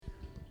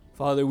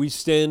Father, we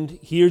stand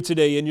here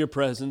today in your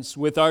presence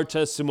with our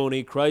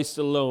testimony. Christ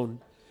alone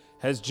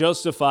has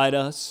justified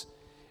us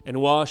and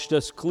washed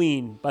us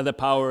clean by the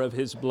power of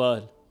his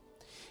blood.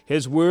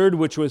 His word,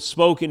 which was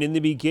spoken in the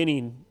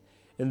beginning,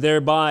 and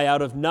thereby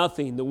out of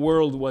nothing the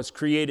world was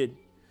created,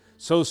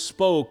 so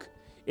spoke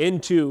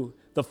into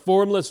the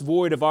formless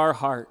void of our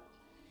heart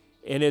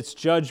in its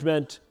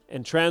judgment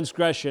and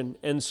transgression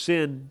and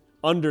sin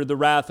under the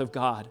wrath of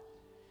God,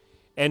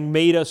 and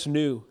made us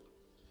new,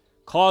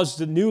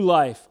 caused a new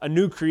life, a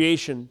new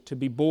creation to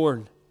be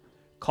born,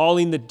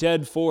 calling the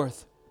dead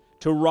forth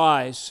to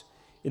rise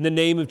in the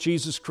name of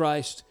Jesus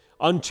Christ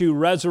unto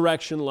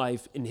resurrection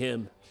life in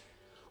him.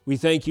 We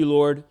thank you,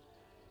 Lord,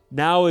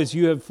 now as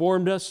you have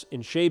formed us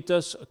and shaped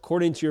us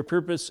according to your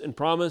purpose and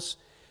promise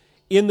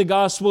in the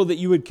gospel, that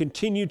you would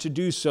continue to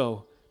do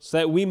so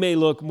that we may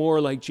look more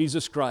like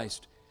Jesus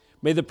Christ.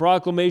 May the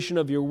proclamation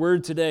of your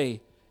word today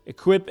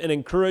equip and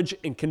encourage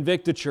and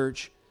convict the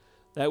church,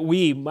 that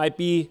we might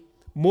be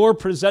more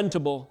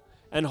presentable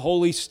and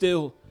holy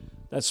still,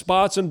 that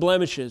spots and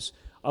blemishes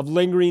of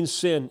lingering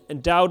sin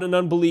and doubt and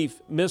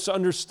unbelief,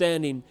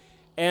 misunderstanding,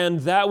 and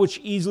that which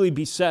easily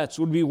besets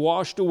would be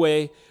washed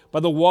away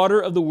by the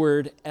water of the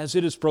word as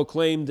it is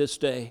proclaimed this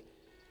day.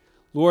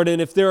 Lord,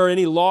 and if there are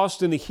any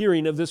lost in the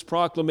hearing of this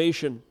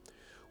proclamation,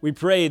 we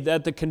pray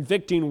that the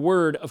convicting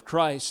word of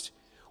Christ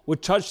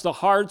would touch the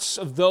hearts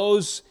of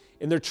those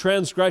in their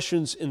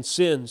transgressions and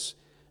sins,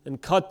 and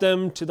cut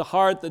them to the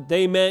heart that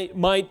they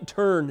might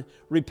turn,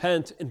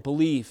 repent, and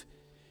believe,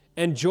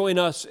 and join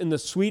us in the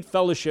sweet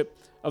fellowship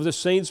of the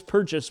saints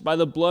purchased by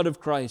the blood of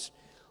Christ,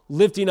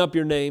 lifting up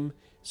your name,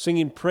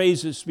 singing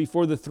praises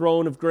before the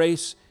throne of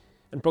grace,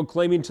 and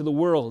proclaiming to the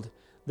world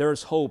there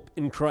is hope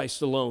in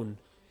Christ alone.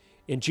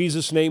 In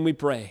Jesus' name we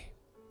pray.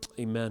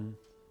 Amen.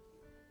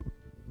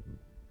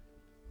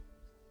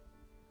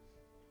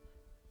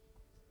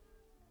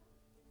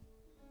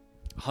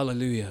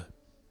 Hallelujah.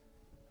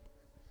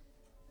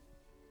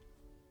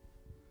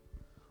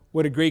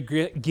 What a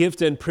great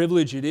gift and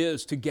privilege it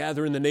is to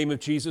gather in the name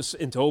of Jesus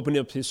and to open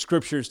up his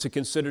scriptures to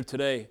consider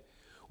today.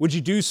 Would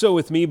you do so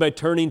with me by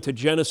turning to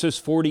Genesis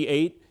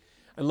 48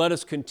 and let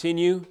us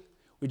continue?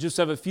 We just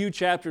have a few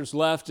chapters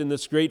left in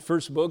this great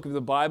first book of the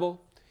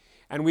Bible,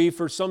 and we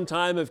for some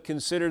time have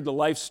considered the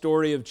life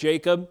story of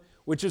Jacob,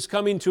 which is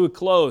coming to a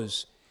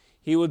close.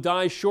 He will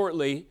die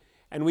shortly,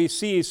 and we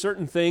see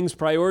certain things,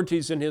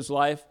 priorities in his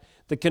life,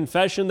 the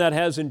confession that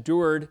has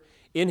endured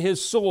in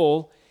his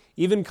soul,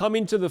 even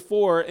coming to the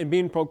fore and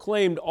being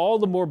proclaimed all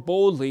the more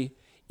boldly,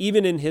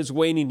 even in his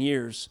waning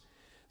years.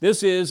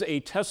 This is a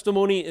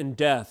testimony in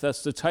death.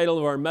 That's the title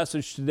of our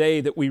message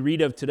today that we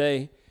read of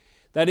today.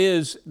 That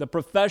is the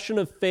profession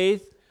of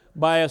faith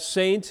by a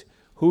saint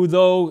who,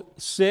 though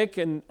sick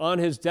and on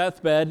his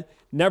deathbed,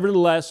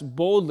 nevertheless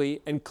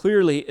boldly and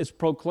clearly is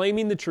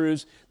proclaiming the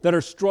truths that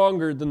are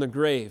stronger than the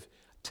grave.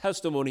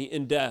 Testimony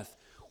in death.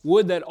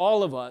 Would that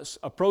all of us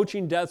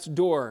approaching death's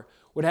door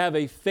would have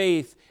a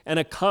faith and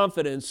a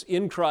confidence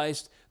in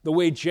Christ the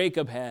way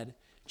Jacob had.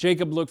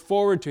 Jacob looked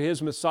forward to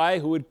his Messiah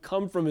who would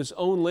come from his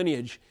own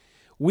lineage.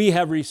 We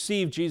have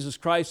received Jesus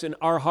Christ in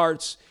our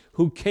hearts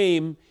who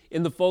came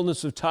in the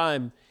fullness of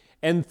time.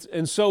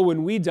 And so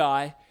when we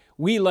die,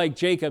 we, like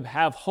Jacob,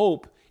 have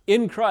hope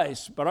in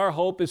Christ, but our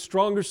hope is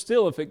stronger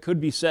still, if it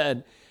could be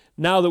said,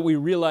 now that we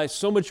realize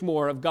so much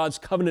more of God's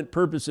covenant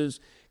purposes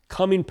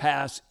coming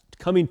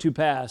to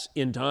pass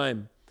in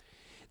time.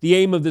 The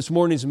aim of this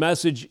morning's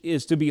message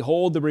is to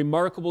behold the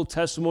remarkable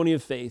testimony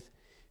of faith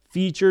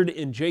featured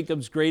in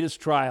Jacob's greatest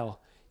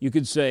trial, you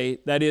could say,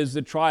 that is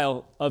the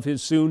trial of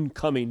his soon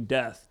coming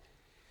death.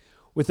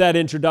 With that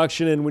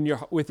introduction and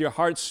with your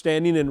heart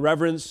standing in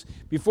reverence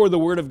before the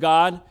Word of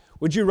God,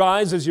 would you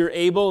rise as you're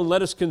able and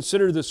let us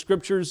consider the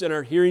Scriptures in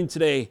our hearing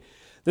today.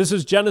 This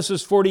is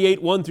Genesis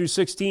 48, 1 through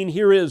 16.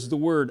 Here is the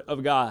Word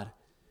of God.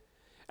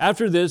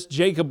 After this,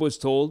 Jacob was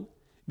told,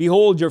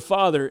 "Behold, your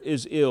father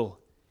is ill."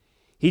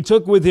 He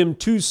took with him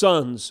 2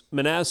 sons,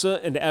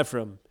 Manasseh and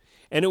Ephraim.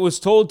 And it was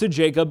told to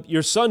Jacob,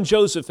 "Your son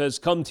Joseph has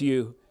come to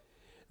you."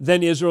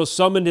 Then Israel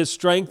summoned his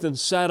strength and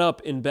sat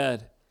up in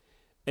bed.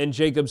 And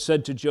Jacob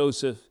said to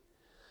Joseph,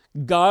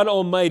 "God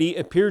Almighty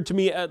appeared to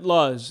me at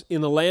Luz in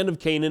the land of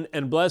Canaan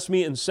and blessed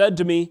me and said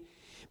to me,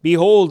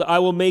 'Behold, I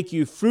will make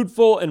you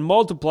fruitful and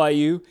multiply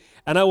you,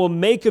 and I will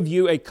make of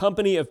you a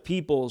company of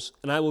peoples,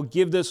 and I will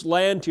give this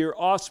land to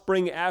your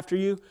offspring after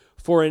you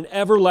for an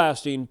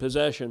everlasting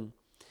possession.'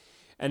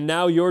 And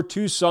now your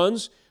 2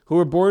 sons, who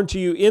were born to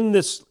you in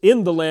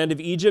the land of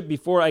Egypt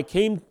before I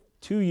came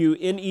to you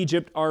in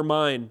Egypt, are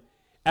mine.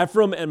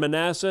 Ephraim and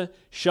Manasseh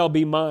shall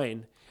be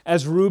mine,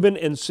 as Reuben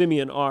and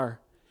Simeon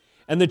are.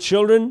 And the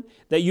children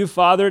that you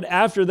fathered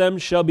after them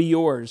shall be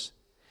yours.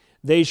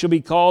 They shall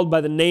be called by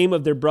the name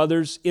of their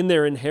brothers in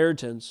their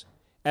inheritance.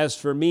 As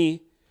for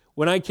me,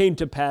 when I came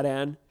to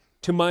Paddan,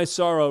 to my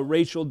sorrow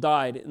Rachel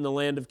died in the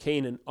land of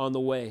Canaan on the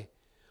way,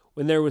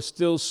 when there was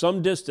still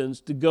some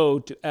distance to go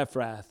to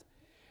Ephrath.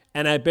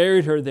 And I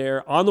buried her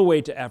there on the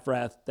way to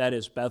Ephrath, that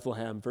is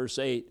Bethlehem." Verse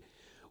 8,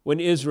 "When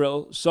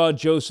Israel saw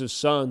Joseph's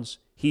sons,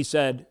 he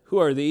said, 'Who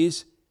are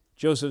these?'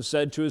 Joseph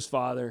said to his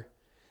father,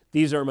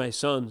 "These are my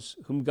sons,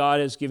 whom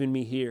God has given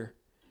me here."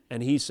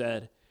 And he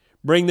said,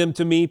 "Bring them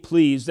to me,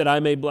 please, that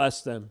I may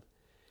bless them."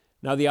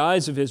 Now the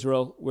eyes of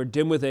Israel were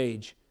dim with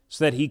age,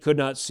 so that he could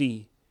not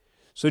see.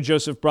 So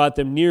Joseph brought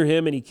them near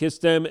him, and he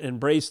kissed them and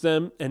embraced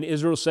them. And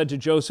Israel said to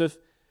Joseph,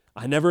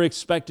 "I never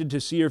expected to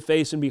see your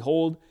face, and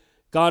behold,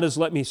 God has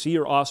let me see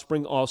your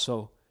offspring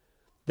also."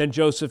 Then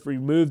Joseph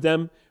removed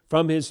them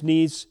from his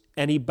knees,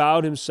 and he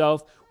bowed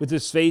himself with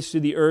his face to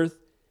the earth.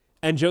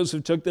 And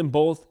Joseph took them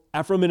both,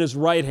 Ephraim in his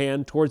right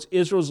hand towards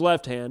Israel's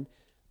left hand,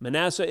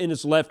 Manasseh in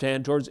his left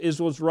hand towards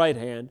Israel's right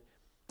hand,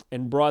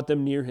 and brought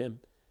them near him.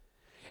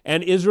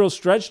 And Israel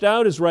stretched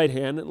out his right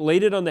hand and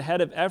laid it on the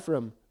head of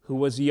Ephraim, who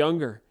was the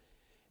younger,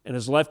 and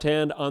his left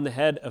hand on the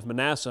head of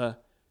Manasseh,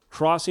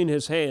 crossing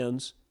his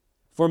hands,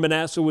 for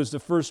Manasseh was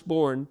the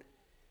firstborn.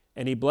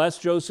 And he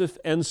blessed Joseph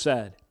and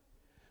said,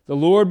 "The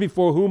Lord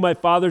before whom my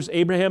fathers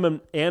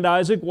Abraham and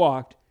Isaac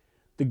walked,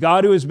 the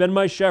God who has been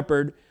my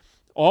shepherd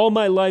all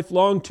my life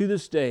long to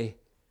this day,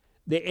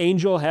 the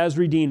angel has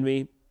redeemed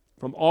me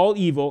from all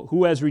evil,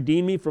 who has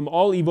redeemed me from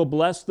all evil.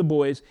 Bless the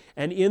boys,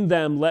 and in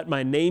them let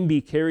my name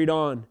be carried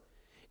on,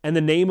 and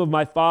the name of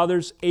my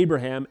fathers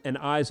Abraham and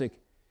Isaac,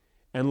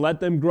 and let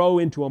them grow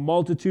into a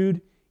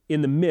multitude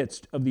in the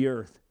midst of the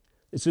earth."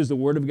 This is the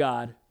word of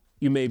God.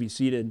 You may be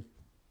seated.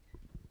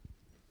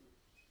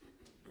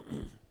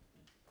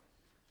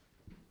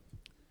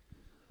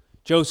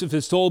 Joseph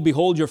is told,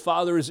 "Behold, your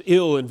father is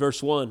ill," in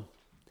verse 1.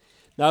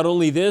 Not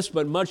only this,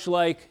 but much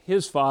like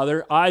his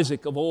father,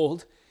 Isaac of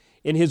old,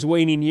 in his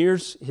waning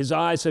years, his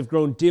eyes have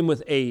grown dim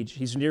with age.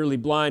 He's nearly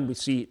blind, we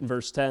see in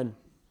verse 10.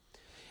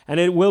 And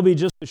it will be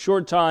just a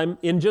short time,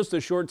 in just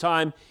a short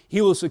time,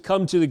 he will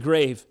succumb to the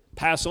grave,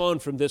 pass on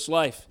from this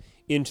life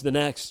into the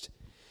next.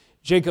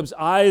 Jacob's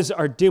eyes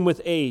are dim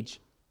with age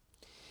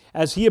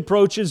as he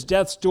approaches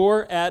death's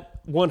door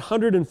at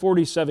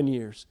 147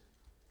 years.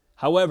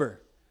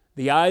 However,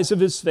 the eyes of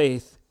his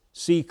faith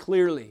see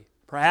clearly,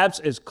 perhaps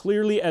as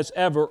clearly as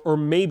ever, or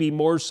maybe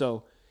more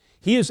so.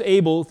 He is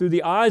able, through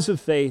the eyes of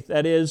faith,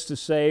 that is to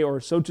say,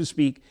 or so to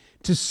speak,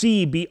 to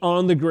see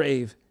beyond the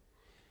grave.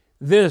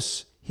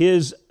 This,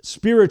 his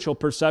spiritual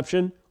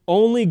perception,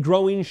 only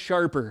growing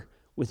sharper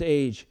with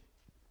age.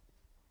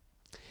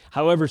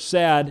 However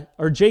sad,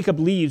 Jacob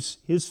leaves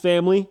his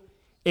family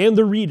and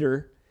the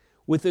reader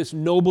with this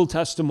noble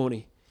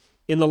testimony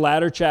in the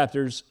latter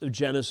chapters of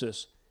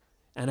Genesis.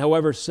 And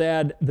however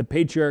sad the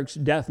patriarch's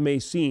death may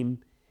seem,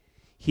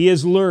 he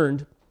has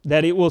learned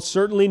that it will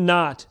certainly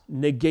not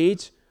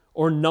negate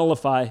or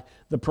nullify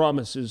the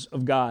promises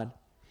of God.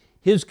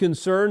 His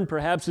concern,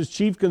 perhaps his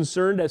chief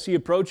concern as he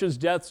approaches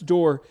death's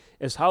door,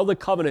 is how the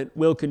covenant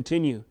will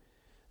continue.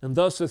 And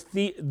thus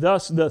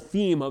the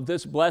theme of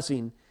this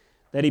blessing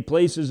that he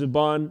places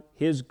upon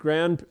his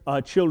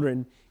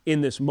grandchildren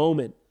in this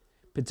moment,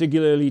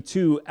 particularly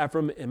to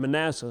Ephraim and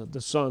Manasseh, the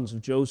sons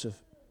of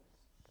Joseph.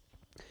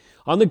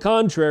 On the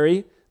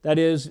contrary, that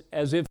is,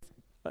 as if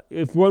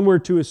one were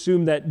to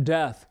assume that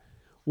death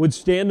would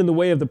stand in the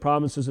way of the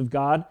promises of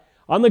God,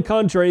 on the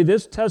contrary,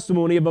 this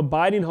testimony of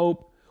abiding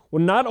hope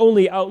will not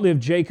only outlive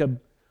Jacob,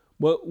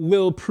 but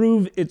will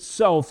prove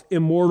itself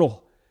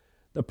immortal.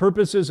 The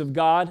purposes of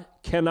God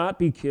cannot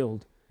be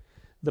killed.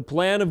 The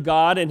plan of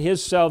God and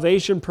his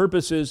salvation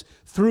purposes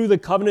through the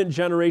covenant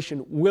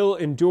generation will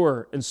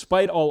endure in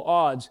spite all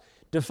odds,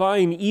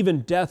 defying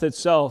even death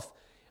itself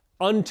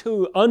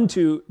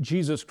unto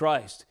Jesus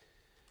Christ.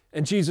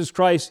 And Jesus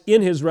Christ,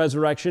 in his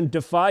resurrection,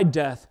 defied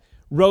death,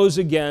 rose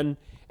again,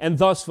 and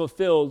thus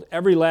fulfilled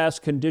every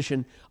last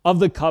condition of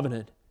the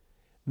covenant,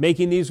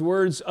 making these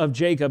words of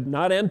Jacob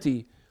not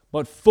empty,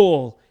 but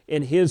full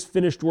in his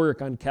finished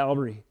work on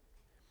Calvary.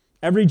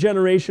 Every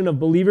generation of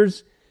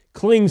believers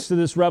clings to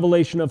this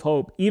revelation of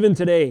hope, even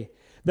today,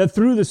 that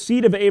through the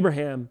seed of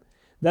Abraham,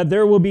 that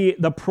there will be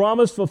the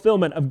promised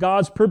fulfillment of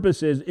God's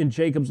purposes in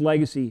Jacob's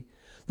legacy.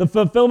 The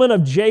fulfillment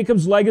of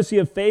Jacob's legacy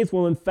of faith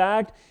will in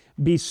fact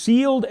be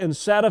sealed and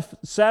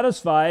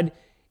satisfied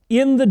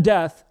in the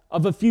death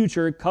of a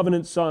future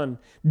covenant son.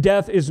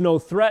 Death is no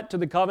threat to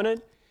the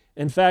covenant.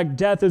 In fact,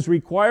 death is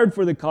required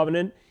for the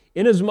covenant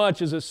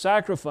inasmuch as a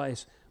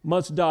sacrifice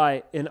must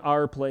die in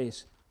our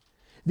place.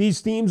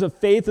 These themes of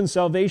faith and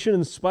salvation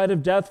in spite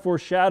of death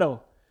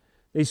foreshadow.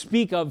 They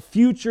speak of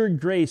future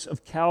grace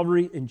of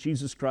Calvary in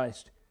Jesus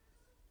Christ.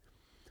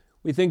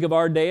 We think of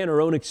our day and our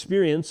own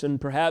experience,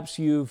 and perhaps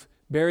you've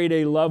buried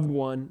a loved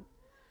one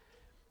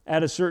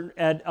at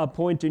a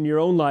point in your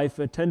own life,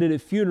 attended a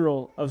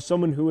funeral of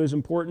someone who is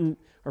important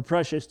or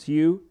precious to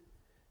you.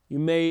 You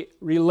may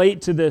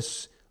relate to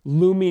this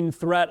looming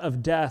threat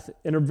of death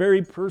in a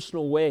very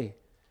personal way.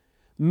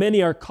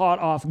 Many are caught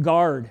off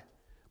guard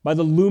by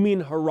the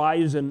looming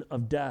horizon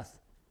of death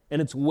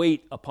and its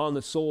weight upon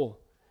the soul.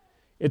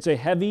 It's a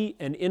heavy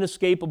and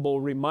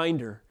inescapable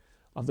reminder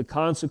of the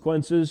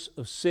consequences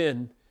of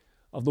sin,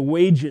 of the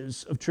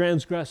wages of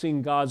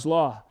transgressing God's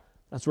law.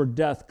 That's where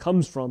death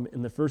comes from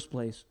in the first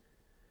place.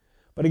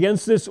 But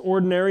against this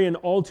ordinary and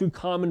all too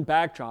common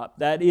backdrop,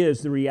 that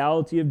is the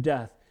reality of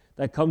death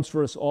that comes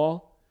for us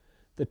all,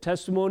 The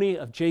testimony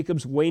of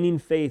Jacob's waning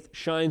faith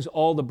shines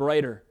all the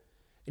brighter.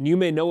 And you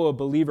may know a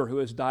believer who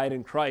has died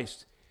in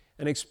Christ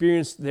and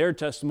experienced their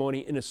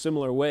testimony in a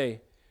similar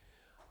way.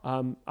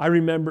 I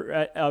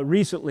remember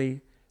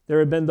recently there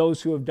have been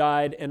those who have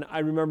died, and I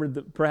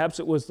remember perhaps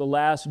it was the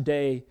last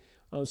day.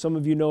 Some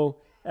of you know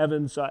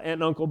Evan's aunt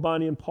and uncle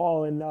Bonnie and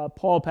Paul, and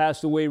Paul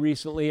passed away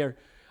recently, or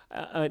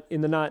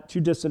in the not too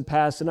distant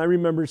past. And I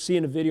remember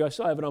seeing a video, I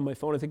still have it on my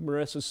phone, I think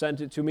Marissa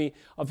sent it to me,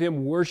 of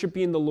him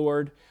worshiping the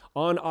Lord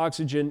on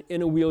oxygen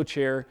in a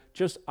wheelchair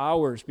just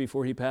hours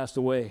before he passed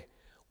away.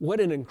 What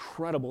an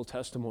incredible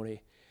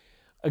testimony.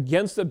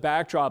 Against the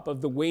backdrop of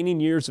the waning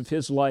years of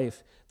his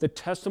life, the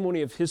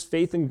testimony of his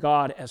faith in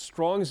God, as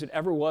strong as it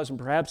ever was, and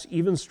perhaps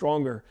even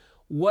stronger,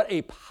 what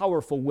a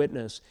powerful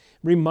witness.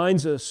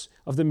 Reminds us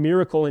of the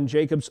miracle in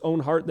Jacob's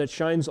own heart that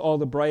shines all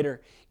the brighter.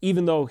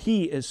 Even though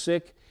he is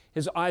sick,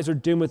 his eyes are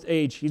dim with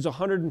age. He's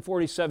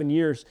 147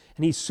 years,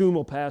 and he soon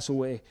will pass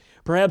away.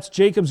 Perhaps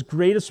Jacob's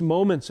greatest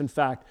moments, in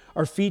fact,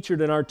 are featured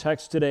in our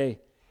text today.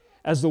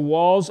 As the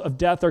walls of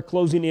death are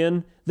closing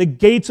in, the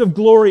gates of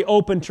glory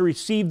open to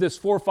receive this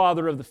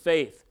forefather of the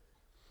faith.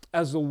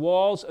 As the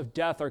walls of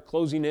death are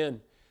closing in,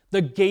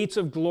 the gates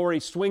of glory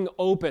swing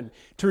open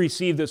to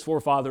receive this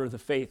forefather of the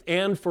faith,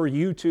 and for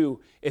you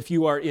too, if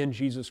you are in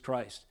Jesus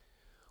Christ.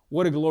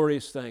 What a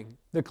glorious thing.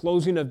 The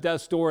closing of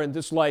death's door in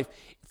this life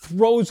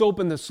throws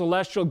open the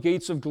celestial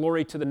gates of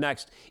glory to the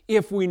next,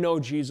 if we know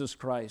Jesus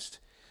Christ.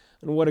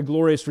 And what a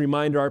glorious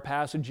reminder our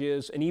passage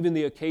is, and even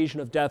the occasion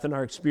of death in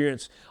our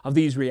experience of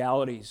these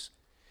realities.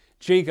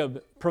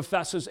 Jacob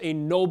professes a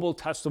noble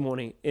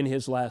testimony in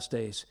his last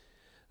days.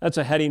 That's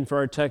a heading for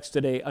our text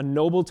today, a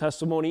noble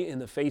testimony in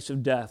the face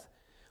of death.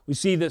 We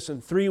see this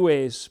in three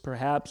ways,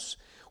 perhaps.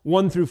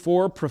 1 through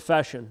 4,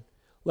 profession.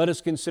 Let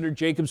us consider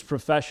Jacob's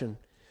profession.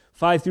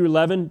 5 through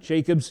 11,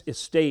 Jacob's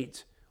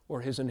estate,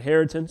 or his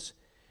inheritance.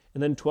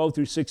 And then 12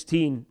 through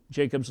 16,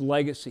 Jacob's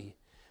legacy,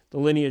 the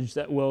lineage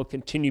that will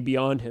continue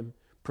beyond him.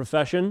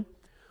 Profession,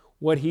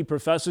 what he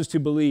professes to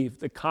believe,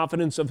 the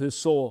confidence of his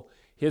soul,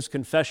 his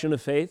confession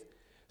of faith.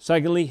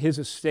 Secondly, his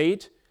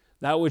estate,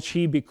 that which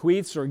he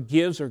bequeaths or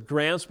gives or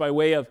grants by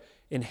way of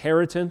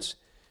inheritance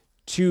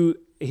to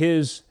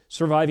his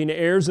surviving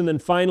heirs. And then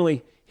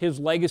finally, his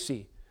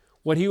legacy,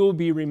 what he will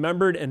be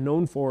remembered and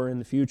known for in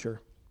the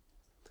future.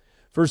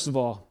 First of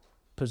all,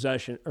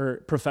 profession,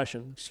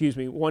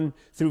 1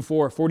 through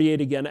 4,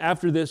 48 again.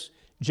 After this,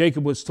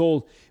 Jacob was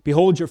told,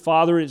 "Behold, your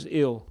father is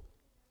ill."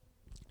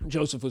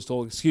 Joseph was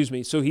told,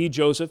 So he,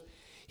 Joseph,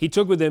 he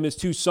took with him his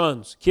 2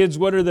 sons. Kids,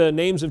 what are the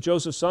names of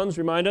Joseph's sons?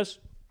 Remind us.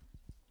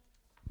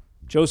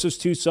 Joseph's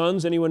 2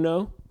 sons, anyone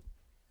know?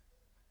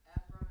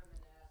 Ephraim and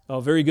Manasseh. Oh,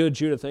 very good,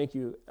 Judah, thank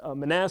you.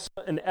 Manasseh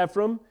and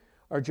Ephraim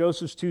are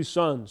Joseph's 2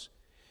 sons.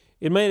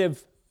 It might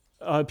have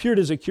appeared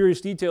as a curious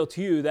detail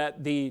to you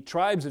that the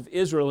tribes of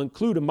Israel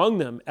include among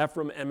them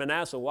Ephraim and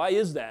Manasseh. Why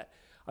is that?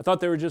 I thought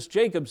they were just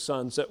Jacob's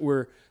sons that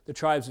were the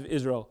tribes of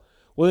Israel.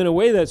 Well, in a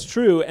way that's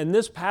true, and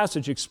this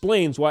passage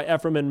explains why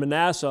Ephraim and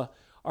Manasseh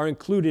are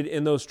included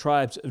in those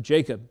tribes of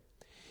Jacob.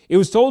 It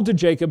was told to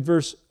Jacob,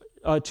 verse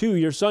 2,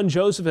 "Your son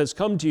Joseph has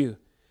come to you."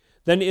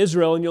 Then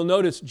Israel, and you'll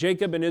notice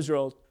Jacob and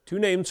Israel, 2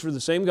 names for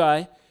the same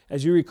guy,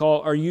 as you recall,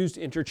 are used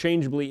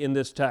interchangeably in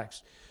this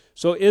text.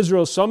 So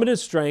Israel summoned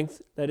his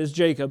strength, that is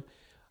Jacob,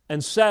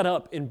 and sat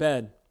up in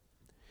bed.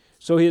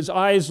 So his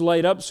eyes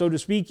light up, so to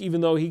speak,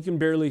 even though he can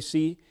barely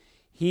see.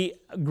 He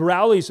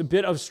growls a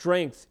bit of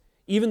strength,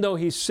 even though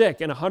he's sick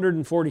and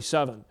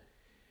 147.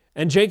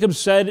 And Jacob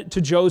said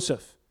to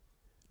Joseph,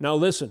 now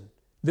listen,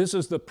 this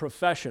is the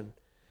profession.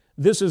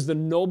 This is the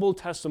noble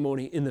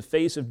testimony in the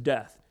face of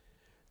death.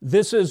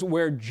 This is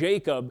where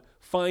Jacob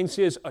finds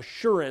his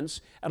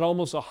assurance at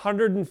almost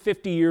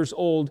 150 years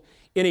old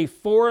in a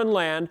foreign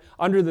land,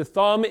 under the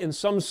thumb in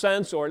some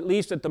sense, or at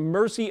least at the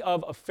mercy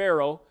of a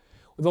Pharaoh,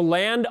 the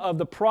land of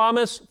the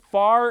promise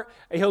far.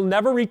 He'll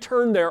never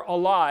return there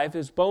alive.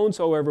 His bones,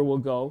 however, will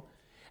go.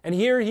 And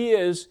here he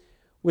is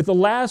with the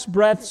last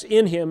breaths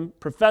in him,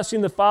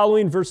 professing the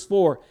following, verse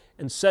 4,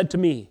 and said to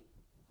me,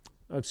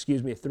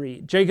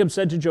 3, Jacob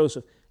said to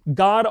Joseph,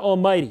 God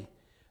Almighty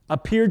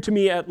appeared to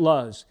me at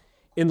Luz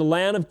in the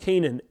land of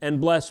Canaan and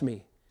blessed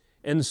me,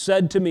 and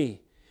said to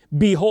me,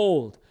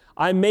 behold,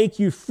 I will make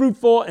you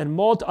fruitful and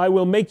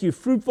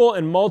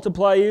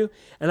multiply you,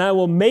 and I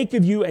will make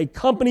of you a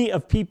company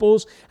of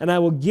peoples, and I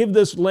will give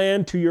this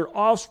land to your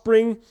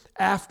offspring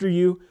after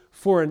you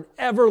for an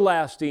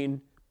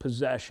everlasting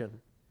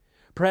possession.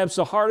 Perhaps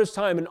the hardest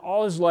time in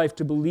all his life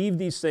to believe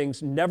these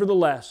things,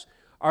 nevertheless,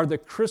 are the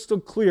crystal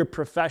clear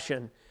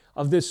profession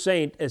of this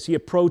saint as he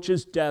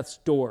approaches death's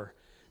door.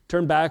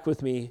 Turn back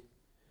with me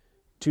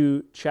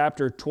to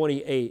chapter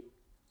 28.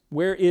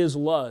 Where is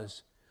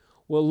Luz?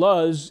 Well,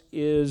 Luz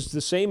is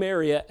the same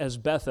area as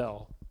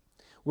Bethel.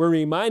 We're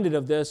reminded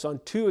of this on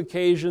 2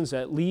 occasions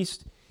at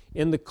least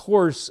in the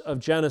course of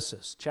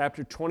Genesis,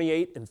 chapter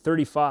 28 and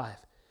 35.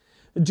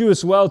 Do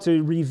us well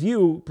to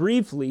review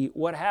briefly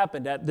what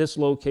happened at this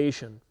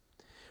location.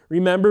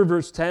 Remember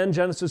verse 10,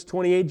 Genesis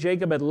 28,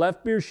 Jacob had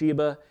left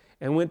Beersheba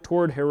and went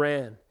toward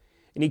Haran.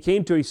 And he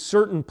came to a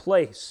certain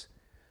place.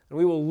 And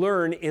we will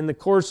learn in the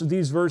course of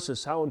these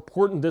verses how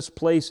important this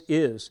place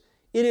is.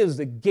 It is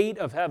the gate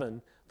of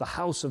heaven, the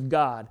house of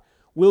God.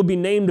 Will be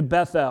named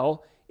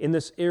Bethel in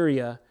this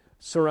area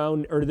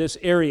this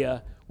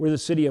area where the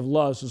city of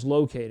Luz is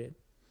located.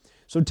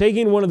 So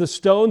taking one of the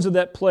stones of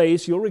that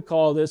place, you'll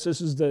recall this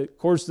is of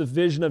course the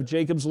vision of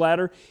Jacob's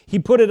ladder. He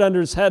put it under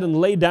his head and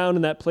lay down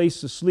in that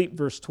place to sleep,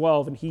 verse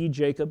 12. And he,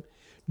 Jacob,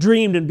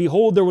 dreamed, and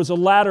behold, there was a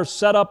ladder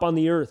set up on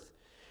the earth.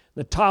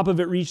 The top of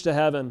it reached to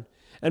heaven.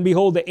 And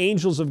behold, the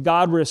angels of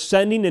God were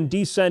ascending and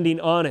descending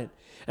on it.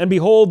 And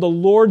behold, the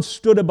Lord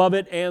stood above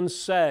it and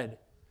said.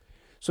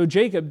 So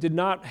Jacob did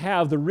not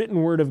have the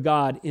written word of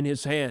God in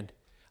his hand.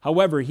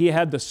 However, he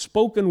had the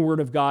spoken word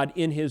of God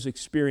in his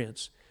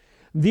experience.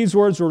 These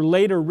words were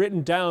later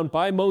written down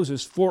by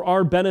Moses for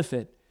our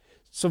benefit.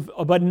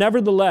 But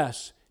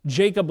nevertheless,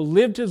 Jacob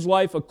lived his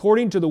life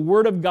according to the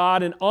word of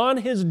God, and on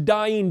his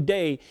dying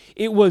day,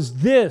 it was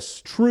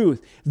this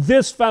truth,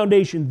 this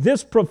foundation,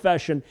 this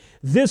profession,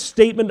 this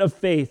statement of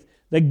faith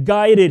that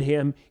guided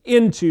him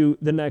into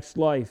the next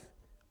life.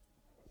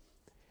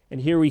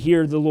 And here we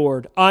hear the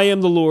Lord. I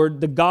am the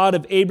Lord, the God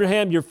of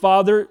Abraham, your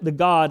father, the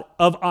God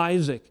of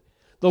Isaac.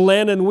 The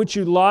land in which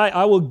you lie,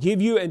 I will give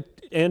you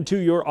and to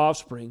your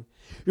offspring.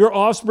 Your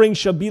offspring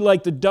shall be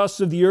like the dust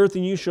of the earth,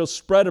 and you shall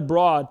spread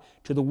abroad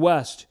to the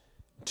west,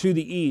 to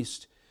the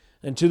east,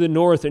 and to the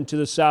north, and to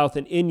the south.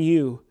 And in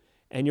you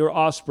and your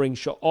offspring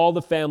shall all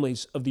the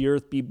families of the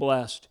earth be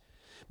blessed.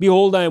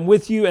 Behold, I am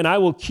with you, and I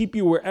will keep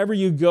you wherever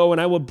you go, and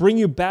I will bring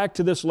you back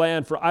to this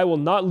land, for I will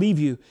not leave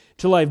you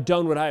till I have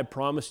done what I have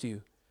promised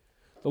you.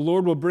 The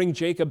Lord will bring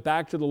Jacob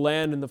back to the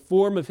land in the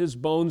form of his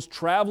bones,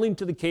 traveling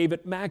to the cave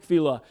at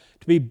Machpelah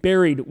to be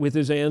buried with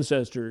his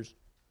ancestors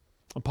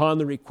upon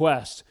the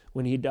request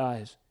when he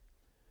dies.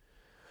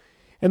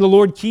 And the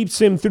Lord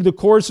keeps him through the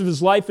course of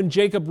his life, and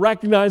Jacob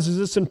recognizes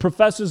this and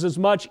professes as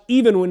much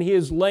even when he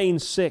is laying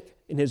sick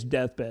in his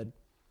deathbed.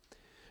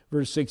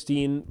 Verse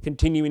 16,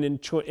 continuing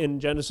in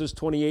Genesis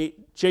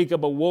 28,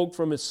 Jacob awoke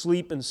from his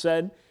sleep and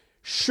said,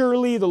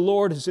 surely the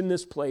Lord is in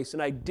this place,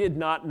 and I did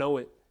not know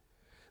it.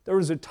 There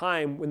was a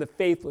time when the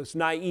faithless,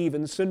 naive,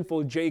 and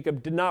sinful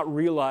Jacob did not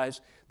realize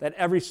that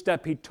every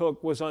step he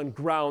took was on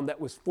ground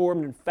that was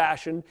formed and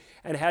fashioned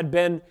and had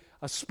been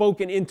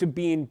spoken into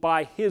being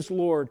by his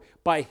Lord,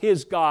 by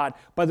his God,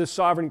 by the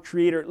sovereign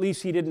Creator. At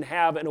least he didn't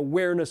have an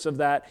awareness of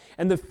that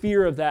and the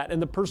fear of that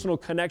and the personal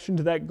connection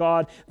to that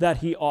God that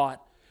he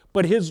ought.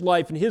 But his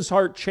life and his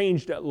heart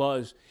changed at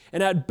Luz.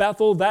 And at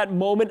Bethel, that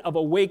moment of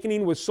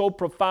awakening was so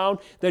profound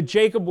that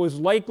Jacob was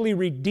likely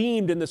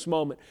redeemed in this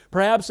moment.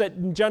 Perhaps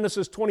at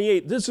Genesis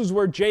 28, this is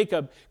where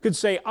Jacob could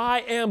say, I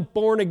am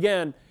born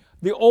again.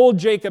 The old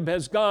Jacob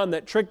has gone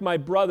that tricked my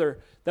brother,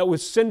 that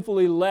was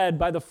sinfully led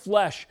by the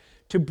flesh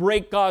to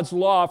break God's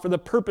law for the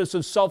purpose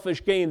of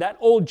selfish gain. That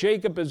old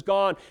Jacob is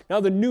gone. Now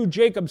the new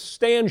Jacob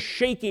stands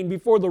shaking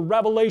before the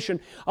revelation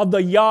of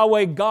the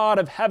Yahweh God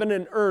of heaven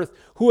and earth,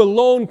 who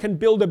alone can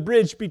build a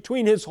bridge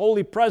between his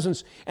holy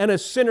presence and a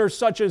sinner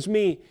such as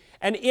me.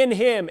 And in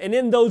him and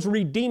in those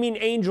redeeming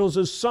angels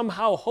is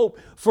somehow hope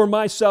for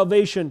my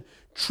salvation.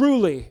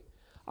 Truly,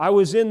 I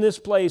was in this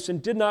place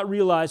and did not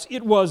realize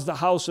it was the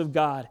house of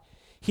God.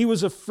 He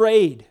was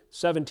afraid,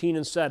 17,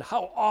 and said,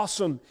 how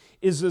awesome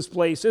is this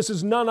place? This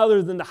is none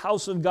other than the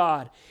house of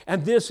God,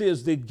 and this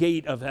is the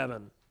gate of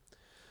heaven.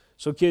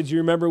 So kids, you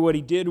remember what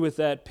he did with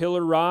that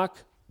pillar rock,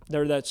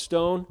 that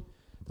stone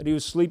that he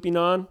was sleeping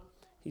on?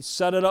 He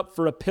set it up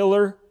for a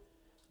pillar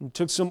and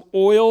took some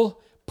oil,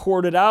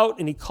 poured it out,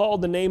 and he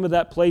called the name of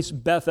that place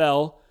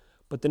Bethel,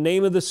 but the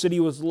name of the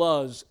city was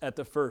Luz at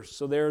the first.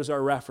 So there's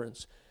our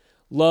reference,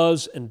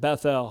 Luz and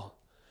Bethel.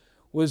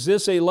 Was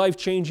this a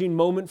life-changing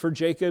moment for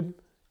Jacob?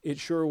 It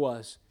sure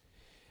was.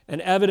 And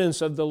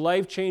evidence of the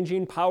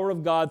life-changing power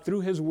of God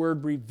through his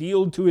word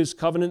revealed to his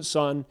covenant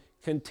son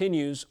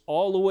continues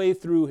all the way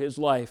through his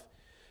life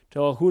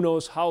till who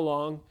knows how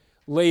long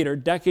later,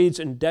 decades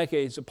and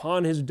decades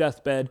upon his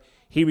deathbed,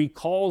 he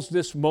recalls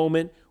this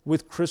moment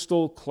with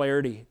crystal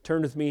clarity.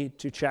 Turn with me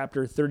to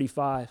chapter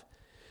 35.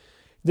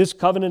 This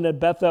covenant at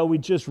Bethel we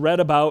just read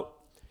about,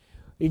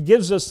 it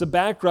gives us the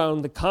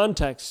background, the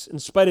context. In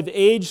spite of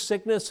age,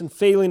 sickness, and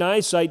failing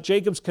eyesight,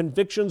 Jacob's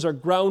convictions are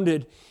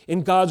grounded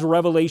in God's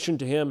revelation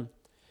to him.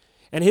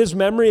 And his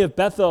memory of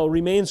Bethel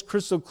remains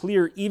crystal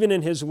clear even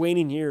in his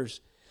waning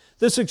years.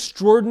 This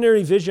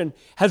extraordinary vision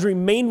has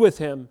remained with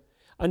him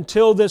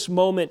until this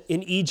moment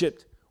in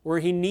Egypt, where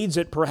he needs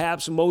it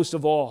perhaps most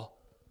of all.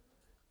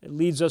 It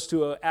leads us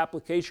to an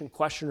application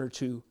question or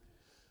two.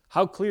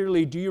 How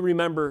clearly do you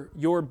remember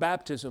your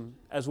baptism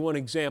as one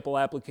example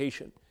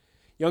application?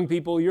 Young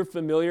people, you're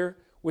familiar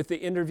with the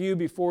interview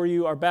before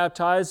you are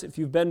baptized, if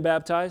you've been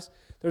baptized.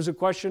 There's a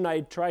question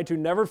I try to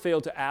never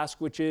fail to ask,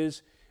 which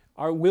is,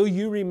 will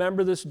you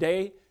remember this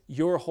day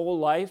your whole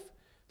life?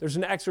 There's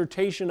an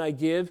exhortation I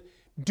give.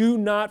 Do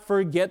not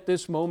forget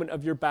this moment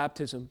of your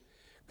baptism,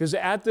 because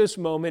at this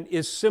moment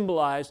is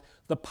symbolized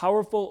the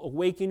powerful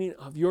awakening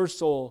of your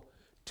soul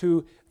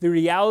to the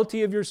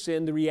reality of your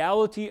sin, the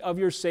reality of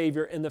your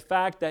Savior, and the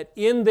fact that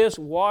in this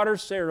water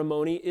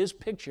ceremony is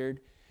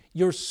pictured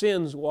Your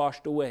sins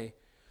washed away.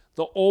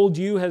 The old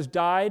you has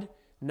died.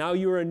 Now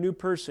you are a new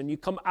person. You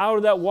come out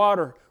of that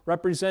water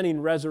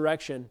representing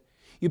resurrection.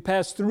 You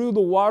pass through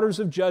the waters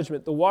of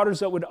judgment, the waters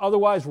that would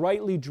otherwise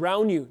rightly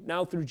drown you.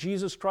 Now through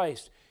Jesus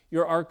Christ,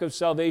 your ark of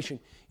salvation,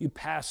 you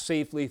pass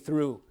safely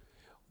through.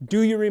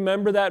 Do you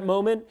remember that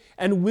moment?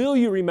 And will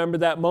you remember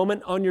that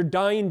moment on your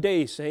dying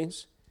day,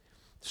 saints?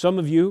 Some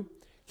of you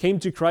came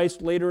to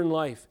Christ later in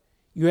life.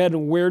 You had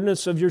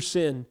awareness of your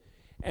sin.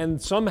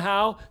 And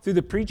somehow, through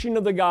the preaching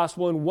of the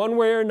gospel, in one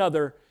way or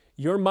another,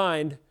 your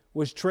mind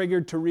was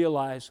triggered to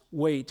realize,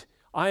 wait,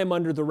 I am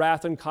under the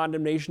wrath and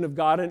condemnation of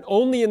God, and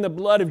only in the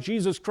blood of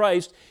Jesus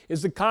Christ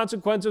is the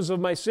consequences of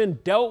my sin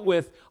dealt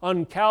with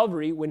on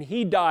Calvary when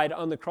He died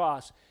on the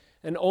cross.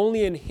 And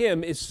only in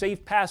Him is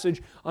safe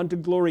passage unto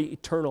glory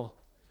eternal.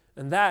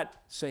 And that,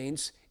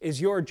 saints,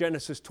 is your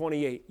Genesis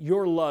 28,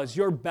 your Luz,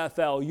 your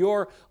Bethel,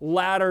 your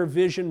latter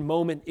vision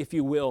moment, if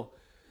you will.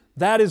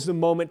 That is the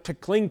moment to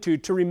cling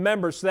to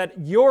remember, so that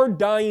your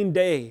dying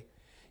day,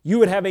 you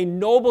would have a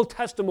noble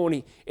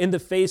testimony in the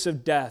face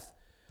of death.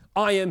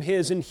 I am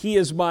His and He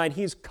is mine.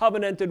 He's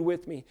covenanted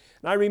with me.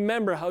 And I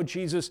remember how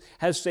Jesus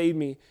has saved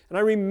me. And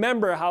I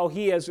remember how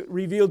He has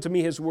revealed to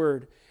me His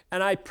word.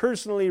 And I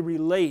personally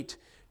relate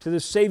to the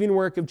saving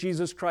work of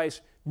Jesus Christ,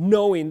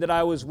 knowing that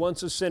I was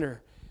once a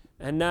sinner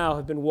and now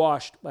have been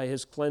washed by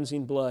His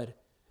cleansing blood.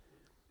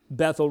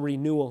 Bethel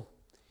renewal.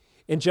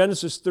 In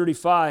Genesis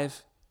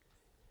 35,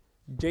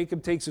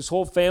 Jacob takes his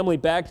whole family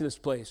back to this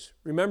place.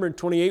 Remember in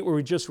 28 where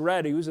we just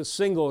read, he was a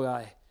single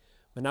guy.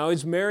 But now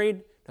he's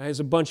married, now he has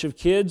a bunch of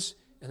kids,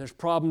 and there's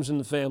problems in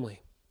the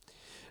family.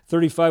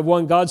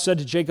 35:1, God said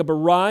to Jacob,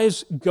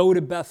 arise, go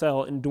to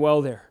Bethel and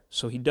dwell there.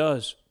 So he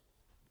does.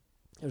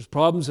 There's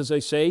problems, as I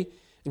say,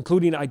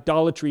 including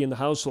idolatry in the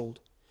household.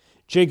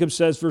 Jacob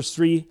says, verse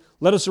 3,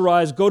 let us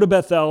arise, go to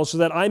Bethel, so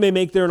that I may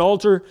make there an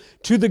altar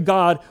to the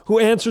God who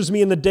answers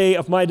me in the day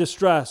of my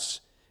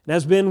distress, and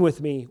has been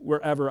with me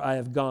wherever I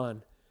have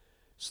gone.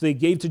 So they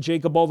gave to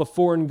Jacob all the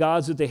foreign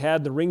gods that they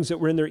had, the rings that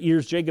were in their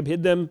ears. Jacob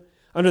hid them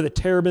under the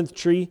terebinth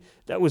tree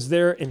that was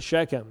there in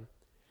Shechem.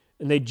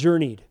 And they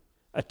journeyed.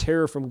 A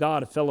terror from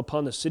God fell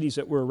upon the cities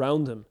that were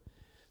around them,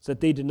 so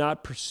that they did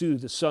not pursue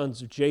the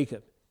sons of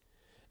Jacob.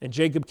 And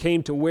Jacob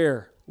came to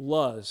where?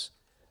 Luz,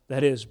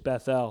 that is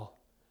Bethel.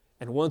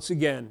 And once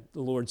again,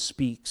 the Lord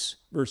speaks.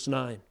 Verse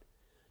 9,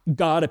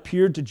 God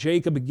appeared to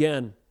Jacob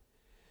again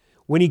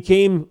when he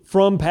came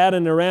from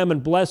Paddan Aram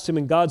and blessed him.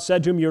 And God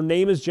said to him, your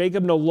name is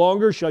Jacob. No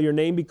longer shall your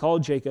name be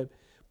called Jacob,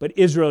 but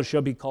Israel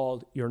shall be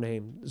called your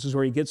name. This is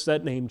where he gets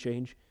that name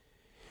change.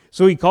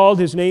 So he called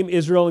his name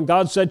Israel, and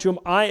God said to him,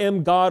 I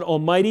am God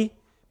Almighty.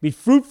 Be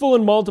fruitful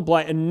and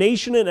multiply. A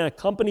nation and a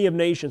company of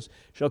nations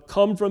shall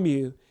come from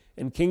you,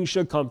 and kings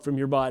shall come from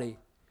your body.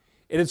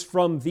 It is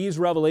from these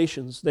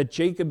revelations that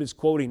Jacob is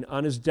quoting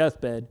on his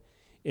deathbed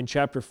in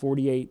chapter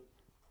 48.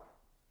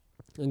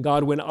 And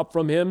God went up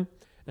from him,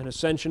 an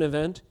ascension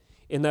event,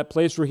 in that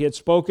place where He had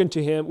spoken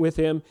to him, with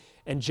him.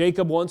 And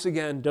Jacob once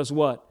again does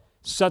what?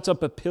 Sets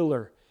up a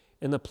pillar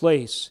in the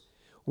place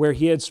where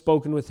He had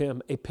spoken with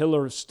him, a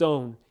pillar of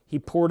stone. He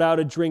poured out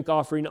a drink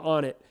offering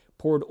on it,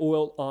 poured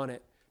oil on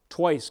it.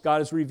 Twice God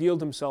has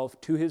revealed Himself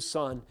to His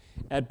Son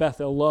at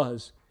Bethel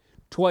Luz.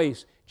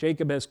 Twice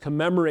Jacob has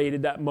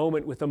commemorated that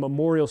moment with a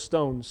memorial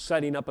stone,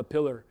 setting up a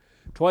pillar.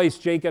 Twice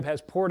Jacob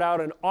has poured out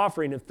an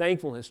offering of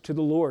thankfulness to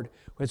the Lord,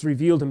 who has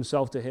revealed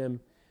Himself to him.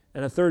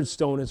 And a third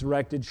stone is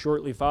erected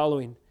shortly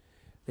following.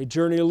 They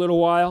journey a little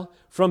while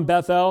from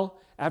Bethel.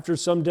 After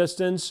some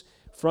distance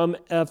from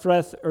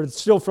Ephrath, or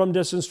still from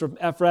distance from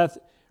Ephrath,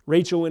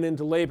 Rachel went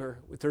into labor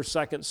with her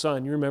second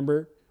son. You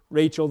remember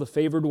Rachel, the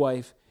favored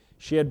wife.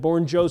 She had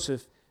borne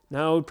Joseph.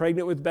 Now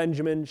pregnant with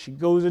Benjamin, she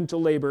goes into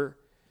labor,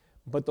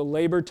 but the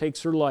labor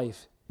takes her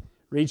life.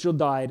 Rachel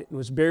died and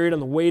was buried on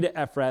the way to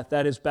Ephrath,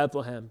 that is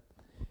Bethlehem.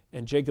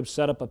 And Jacob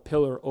set up a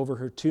pillar over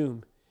her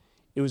tomb.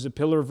 It was a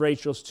pillar of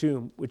Rachel's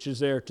tomb, which is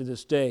there to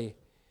this day.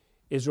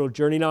 Israel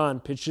journeyed on,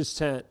 pitched his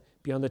tent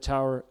beyond the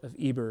tower of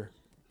Eber.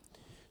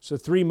 So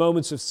 3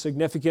 moments of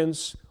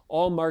significance,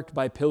 all marked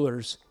by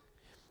pillars.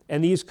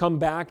 And these come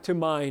back to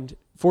mind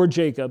for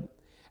Jacob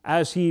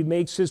as he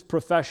makes his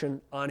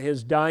profession on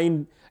his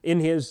dying, in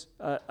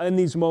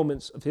these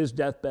moments of his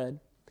deathbed.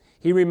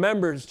 He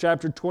remembers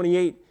chapter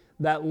 28,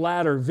 that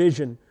latter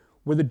vision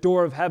where the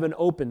door of heaven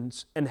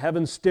opens and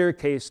heaven's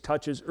staircase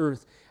touches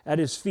earth at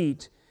his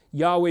feet.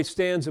 Yahweh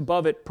stands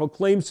above it,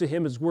 proclaims to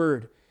him His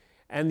word,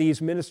 and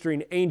these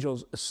ministering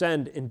angels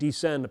ascend and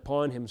descend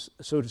upon him,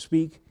 so to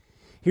speak.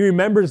 He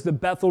remembers the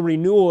Bethel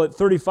renewal at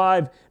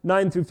 35,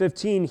 9 through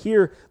 15.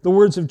 Here, the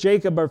words of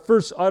Jacob are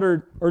first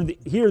uttered,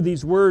 here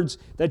these words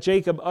that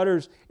Jacob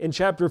utters in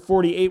chapter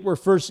 48 were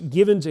first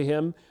given to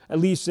him, at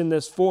least in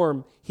this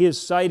form. He is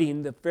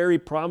citing the very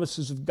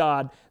promises of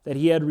God that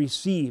he had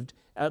received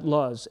at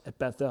Luz, at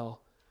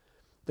Bethel.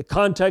 The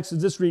context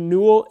of this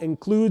renewal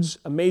includes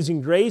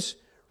amazing grace,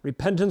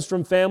 repentance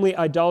from family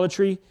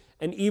idolatry,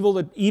 and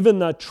even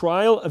the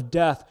trial of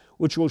death,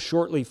 which will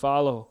shortly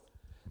follow.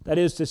 That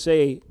is to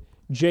say,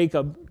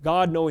 Jacob,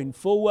 God knowing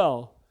full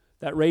well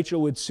that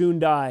Rachel would soon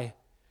die,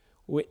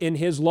 in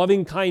his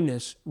loving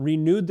kindness,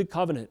 renewed the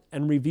covenant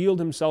and revealed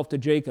himself to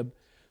Jacob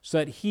so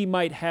that he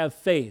might have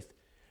faith,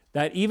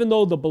 that even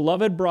though the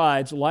beloved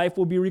bride's life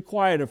will be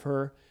required of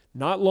her,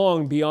 not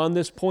long beyond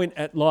this point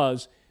at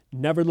Luz,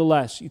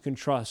 nevertheless you can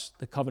trust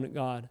the covenant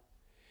God.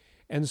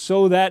 And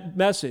so that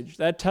message,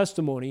 that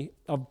testimony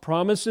of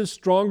promises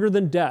stronger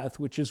than death,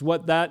 which is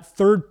what that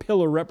third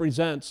pillar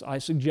represents, I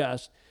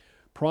suggest,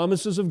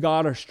 promises of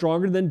God are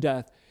stronger than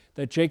death,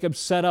 that Jacob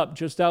set up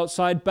just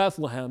outside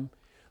Bethlehem.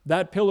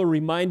 That pillar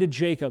reminded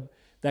Jacob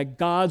that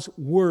God's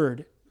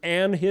word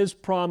and his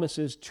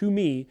promises to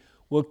me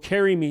will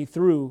carry me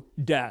through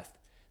death.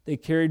 They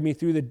carried me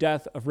through the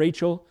death of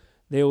Rachel.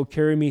 They will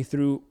carry me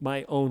through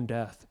my own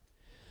death.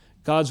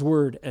 God's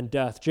word and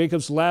death.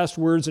 Jacob's last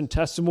words and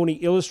testimony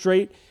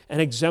illustrate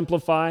and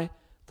exemplify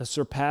the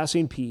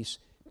surpassing peace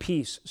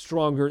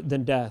stronger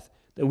than death,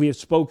 that we have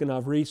spoken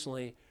of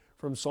recently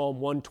from Psalm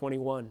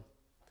 121.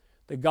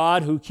 The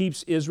God who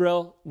keeps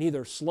Israel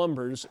neither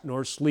slumbers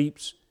nor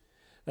sleeps.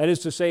 That is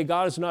to say,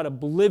 God is not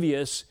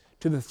oblivious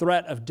to the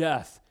threat of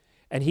death,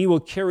 and he will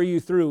carry you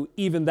through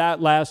even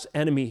that last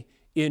enemy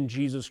in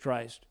Jesus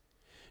Christ.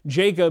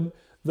 Jacob,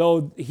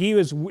 though he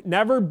has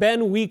never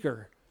been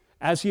weaker,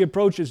 as he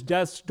approaches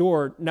death's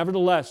door,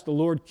 nevertheless, the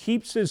Lord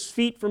keeps his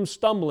feet from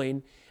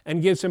stumbling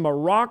and gives him a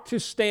rock to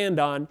stand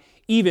on,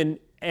 even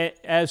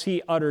as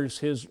he utters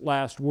his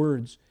last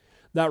words.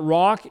 That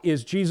rock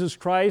is Jesus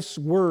Christ's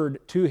word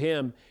to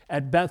him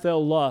at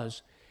Bethel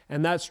Luz.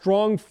 And that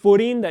strong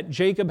footing that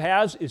Jacob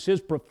has is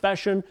his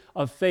profession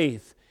of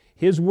faith.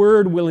 His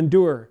word will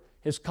endure.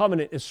 His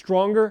covenant is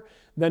stronger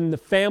than the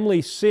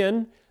family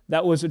sin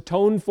that was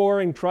atoned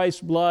for in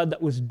Christ's blood,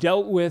 that was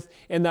dealt with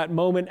in that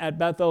moment at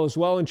Bethel as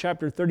well in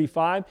chapter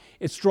 35.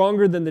 It's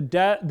stronger than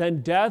death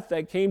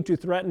that came to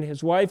threaten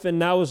his wife and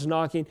now is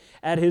knocking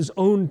at his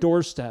own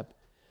doorstep.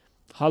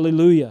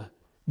 Hallelujah.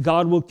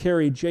 God will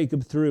carry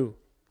Jacob through.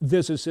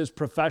 This is his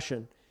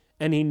profession,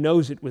 and he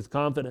knows it with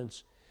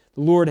confidence.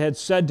 The Lord had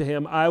said to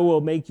him, I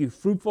will make you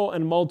fruitful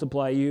and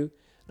multiply you,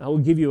 and I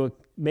will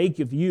make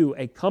of you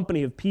a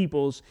company of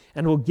peoples,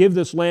 and will give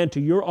this land to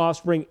your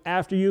offspring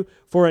after you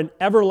for an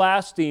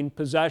everlasting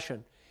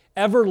possession.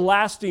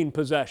 Everlasting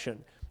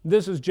possession.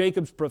 This is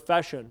Jacob's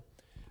profession.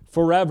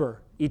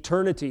 Forever,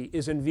 eternity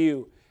is in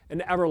view.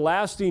 An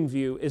everlasting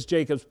view is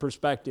Jacob's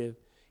perspective.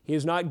 He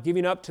is not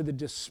giving up to the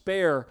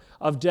despair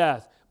of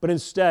death, but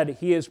instead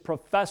he is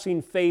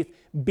professing faith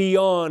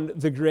beyond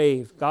the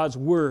grave. God's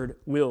word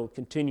will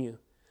continue.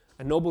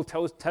 A noble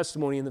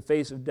testimony in the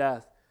face of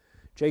death.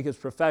 Jacob's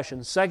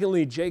profession.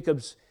 Secondly,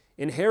 Jacob's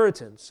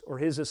inheritance or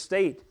his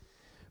estate.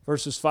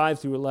 Verses 5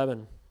 through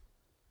 11.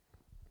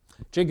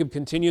 Jacob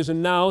continues,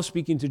 and now,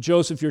 speaking to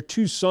Joseph, your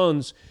two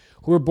sons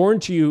who were born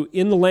to you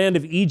in the land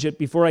of Egypt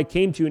before I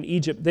came to you in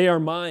Egypt, they are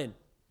mine.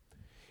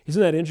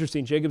 Isn't that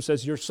interesting? Jacob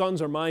says, your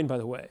sons are mine, by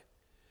the way.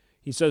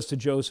 He says to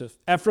Joseph,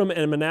 Ephraim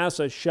and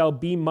Manasseh shall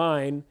be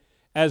mine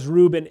as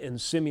Reuben and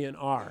Simeon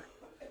are.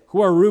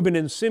 Who are Reuben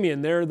and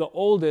Simeon? They're the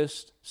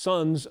oldest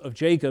sons of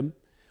Jacob,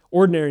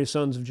 ordinary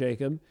sons of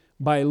Jacob,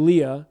 by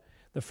Leah,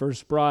 the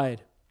first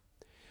bride.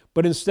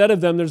 But instead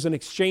of them, there's an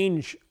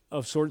exchange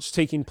of sorts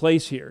taking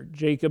place here.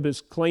 Jacob is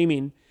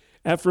claiming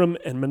Ephraim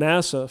and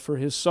Manasseh for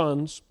his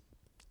sons,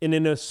 and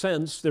in a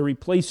sense, they're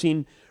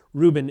replacing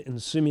Reuben and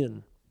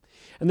Simeon.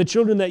 And the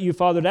children that you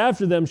fathered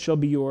after them shall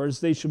be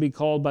yours. They shall be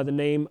called by the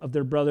name of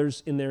their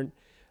brothers in their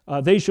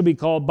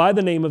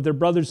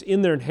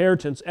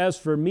inheritance. As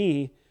for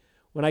me,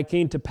 when I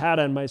came to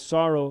Padan,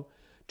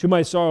 to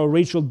my sorrow,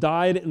 Rachel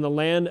died in the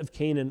land of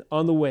Canaan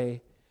on the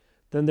way.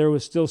 Then there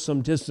was still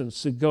some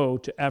distance to go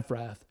to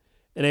Ephrath,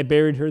 and I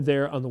buried her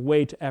there on the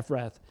way to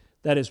Ephrath,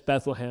 that is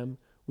Bethlehem.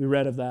 We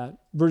read of that.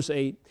 Verse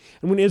 8,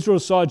 and when Israel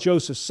saw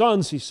Joseph's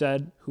sons, he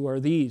said, who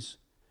are these?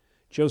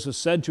 Joseph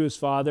said to his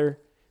father,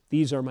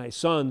 these are my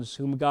sons,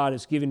 whom God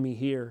has given me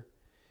here.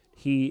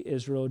 He,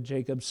 Israel,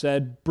 Jacob,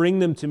 said, bring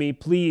them to me,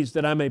 please,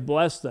 that I may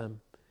bless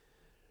them.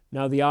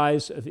 Now the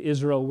eyes of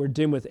Israel were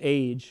dim with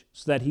age,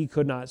 so that he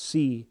could not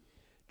see.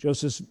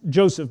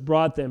 Joseph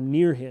brought them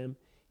near him.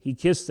 He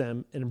kissed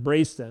them and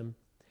embraced them.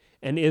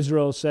 And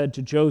Israel said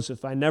to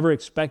Joseph, I never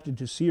expected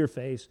to see your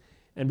face,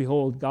 and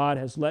behold, God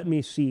has let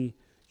me see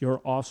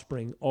your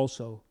offspring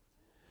also.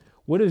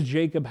 What does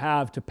Jacob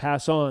have to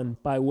pass on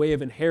by way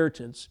of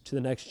inheritance to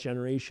the next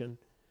generation?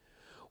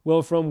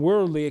 Well, from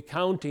worldly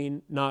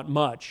accounting, not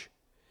much.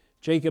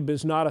 Jacob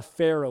is not a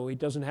pharaoh. He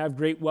doesn't have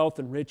great wealth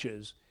and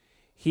riches.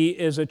 He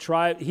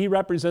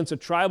represents a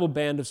tribal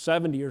band of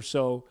 70 or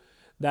so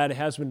that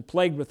has been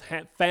plagued with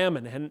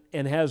famine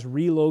and has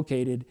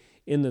relocated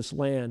in this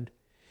land.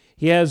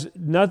 He has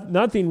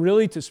nothing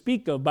really to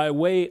speak of by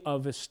way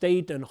of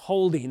estate and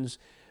holdings,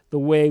 the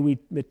way we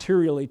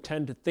materially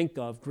tend to think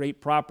of, great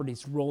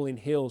properties, rolling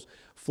hills,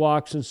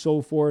 flocks and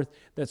so forth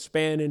that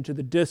span into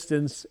the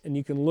distance, and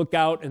you can look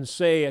out and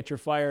say at your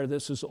fire,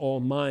 this is all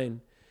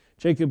mine.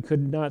 Jacob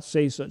could not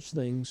say such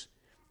things.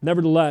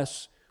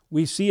 Nevertheless,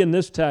 we see in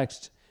this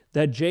text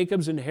that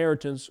Jacob's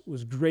inheritance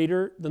was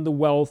greater than the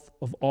wealth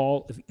of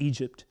all of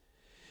Egypt.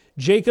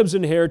 Jacob's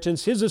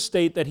inheritance, his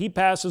estate that he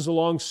passes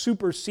along,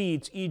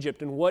 supersedes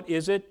Egypt. And what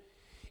is it?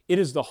 It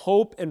is the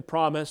hope and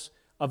promise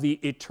of the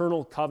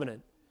eternal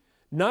covenant.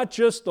 Not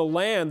just the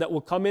land that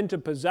will come into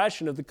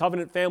possession of the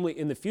covenant family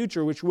in the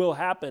future, which will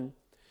happen,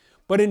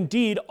 but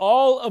indeed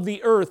all of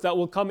the earth that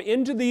will come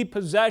into the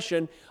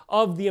possession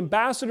of the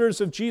ambassadors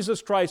of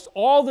Jesus Christ,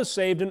 all the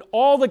saved and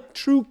all the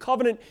true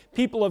covenant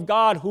people of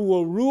God who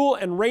will rule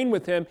and reign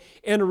with him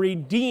and are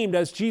redeemed,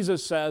 as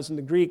Jesus says in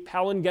the Greek,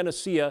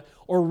 palingenesia,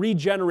 or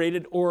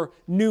regenerated or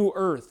new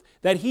earth,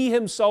 that he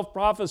himself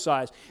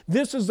prophesies.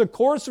 This is the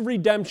course of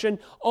redemption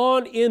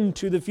on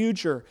into the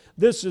future.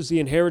 This is the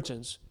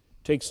inheritance.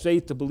 It takes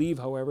faith to believe,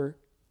 however.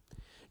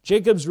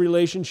 Egypt's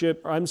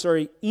relationship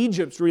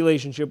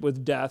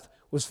with death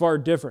was far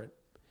different.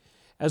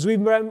 As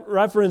we've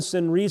referenced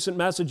in recent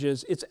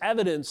messages, it's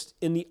evidenced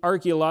in the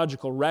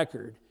archaeological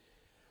record.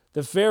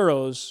 The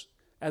pharaohs,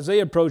 as they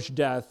approached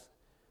death,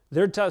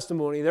 their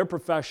testimony, their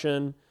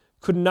profession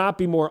could not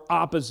be more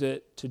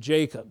opposite to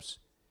Jacob's.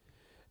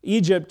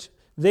 Egypt,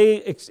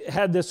 they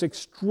had this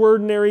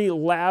extraordinary,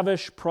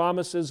 lavish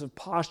promises of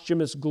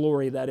posthumous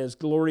glory, that is,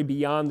 glory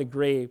beyond the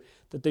grave,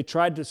 that they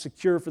tried to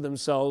secure for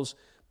themselves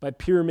by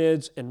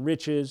pyramids and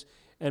riches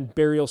and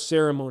burial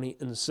ceremony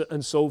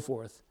and so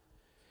forth.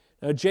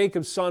 Now,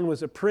 Jacob's son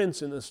was a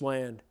prince in this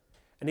land,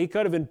 and he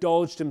could have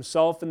indulged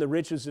himself in the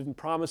riches and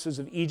promises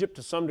of Egypt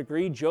to some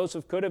degree.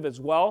 Joseph could have as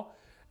well.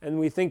 And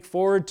we think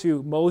forward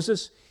to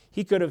Moses.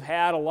 He could have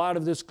had a lot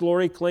of this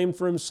glory claimed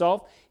for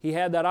himself. He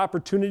had that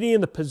opportunity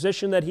and the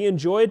position that he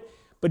enjoyed.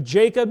 But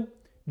Jacob,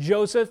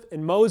 Joseph,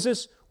 and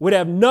Moses would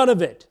have none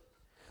of it.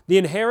 The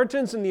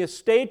inheritance and the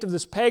estate of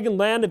this pagan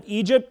land of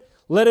Egypt,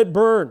 let it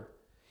burn.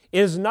 It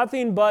is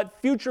nothing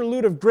but future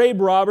loot of grave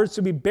robbers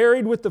to be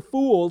buried with the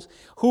fools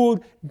who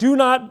do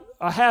not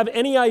have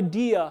any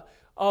idea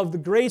of the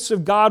grace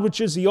of God, which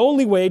is the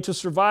only way to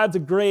survive the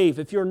grave.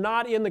 If you're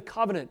not in the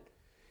covenant,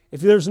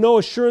 if there's no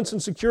assurance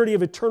and security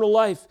of eternal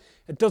life,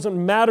 it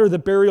doesn't matter the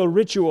burial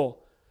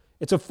ritual.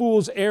 It's a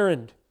fool's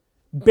errand.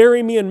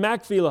 Bury me in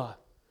Machpelah,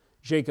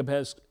 Jacob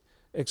has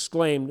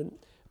exclaimed. In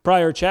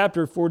prior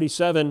chapter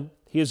 47,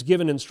 he has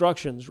given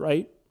instructions,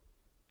 right?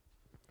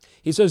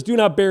 He says, do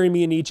not bury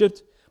me in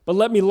Egypt, but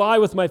let me lie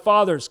with my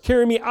fathers.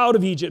 Carry me out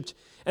of Egypt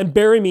and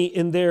bury me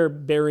in their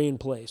burying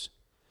place.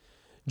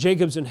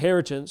 Jacob's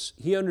inheritance,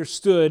 he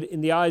understood in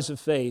the eyes of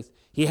faith.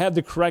 He had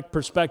the correct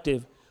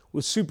perspective,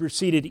 was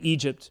superseded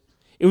Egypt.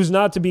 It was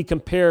not to be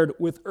compared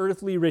with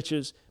earthly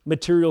riches,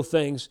 material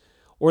things,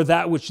 or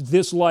that which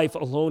this life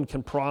alone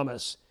can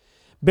promise.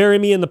 Bury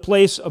me in the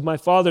place of my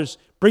fathers.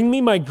 Bring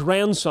me my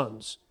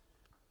grandsons.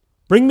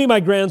 Bring me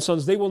my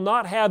grandsons. They will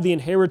not have the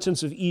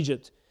inheritance of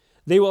Egypt.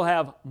 They will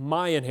have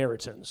my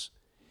inheritance.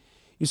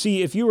 You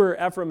see, if you were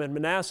Ephraim and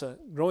Manasseh,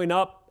 growing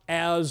up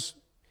as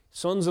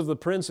sons of the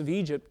prince of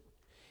Egypt,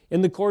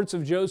 in the courts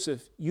of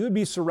Joseph, you would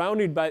be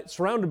surrounded by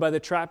the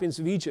trappings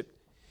of Egypt.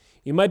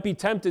 You might be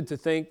tempted to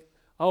think,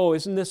 oh,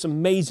 isn't this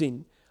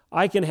amazing?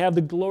 I can have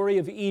the glory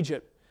of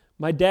Egypt.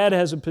 My dad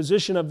has a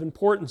position of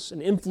importance and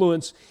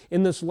influence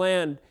in this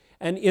land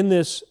and in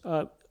this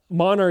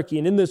monarchy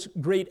and in this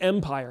great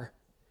empire.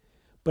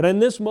 But in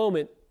this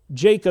moment,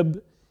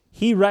 Jacob,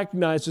 he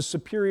recognized a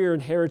superior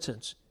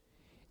inheritance.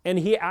 And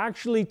he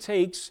actually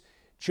takes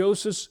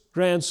Joseph's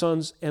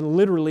grandsons and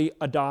literally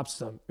adopts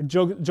them.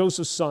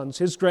 Joseph's sons,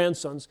 his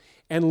grandsons,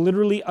 and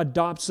literally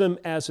adopts them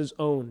as his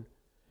own.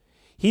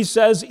 He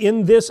says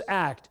in this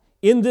act,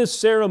 in this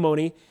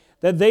ceremony,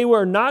 that they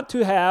were not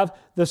to have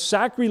the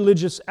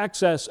sacrilegious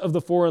excess of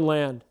the foreign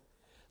land.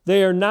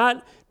 They are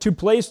not to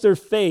place their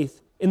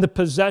faith in the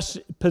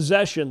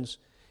possessions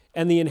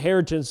and the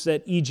inheritance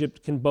that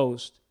Egypt can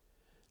boast.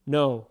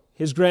 No,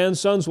 his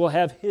grandsons will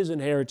have his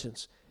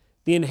inheritance,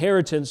 the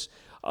inheritance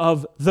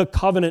of the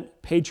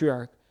covenant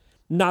patriarch,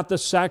 not the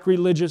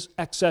sacrilegious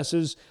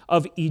excesses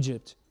of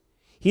Egypt.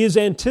 He is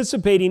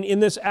anticipating in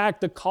this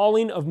act the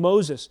calling of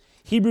Moses.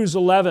 Hebrews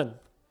 11.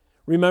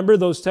 Remember,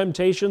 those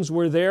temptations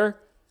were there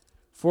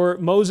for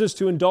Moses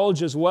to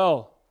indulge as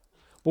well.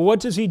 But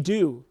what does he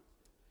do?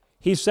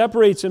 He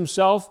separates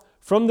himself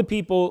from the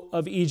people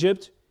of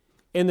Egypt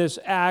in this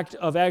act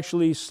of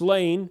actually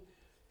slaying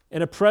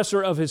an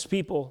oppressor of his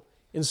people.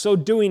 In so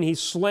doing, he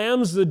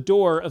slams the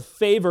door of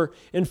favor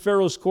in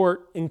Pharaoh's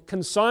court and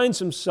consigns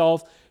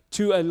himself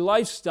to a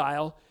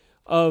lifestyle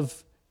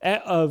of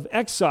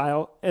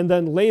exile, and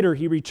then later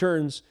he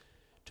returns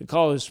to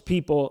call his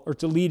people or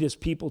to lead his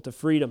people to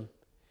freedom.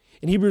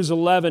 In Hebrews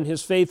 11,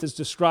 his faith is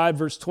described,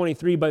 verse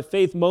 23, by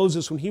faith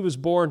Moses, when he was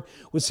born,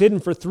 was hidden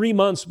for 3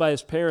 months by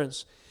his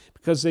parents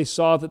because they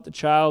saw that the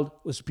child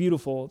was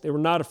beautiful. They were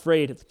not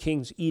afraid of the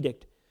king's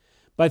edict.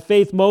 By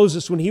faith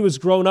Moses, when he was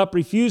grown up,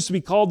 refused to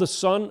be called the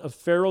son of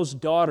Pharaoh's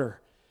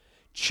daughter,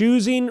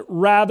 choosing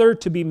rather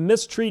to be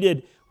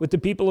mistreated with the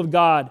people of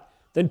God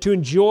than to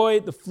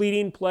enjoy the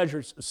fleeting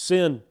pleasures of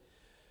sin.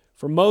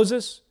 For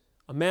Moses,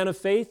 a man of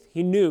faith,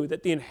 he knew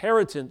that the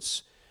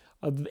inheritance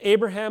of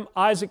Abraham,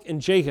 Isaac,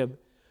 and Jacob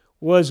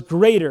was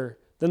greater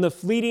than the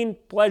fleeting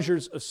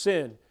pleasures of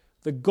sin,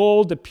 the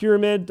gold, the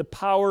pyramid, the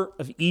power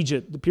of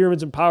Egypt, the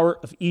pyramids and power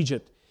of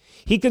Egypt.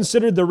 He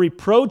considered the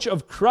reproach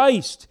of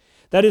Christ,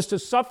 that is to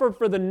suffer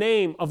for the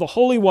name of the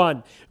Holy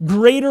One,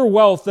 greater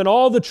wealth than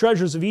all the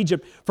treasures of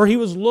Egypt, for he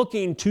was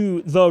looking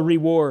to the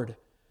reward.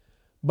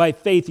 By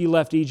faith he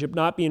left Egypt,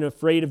 not being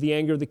afraid of the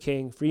anger of the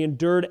king, for he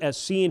endured as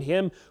seeing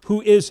him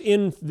who is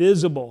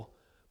invisible.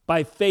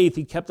 By faith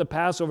he kept the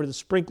Passover, the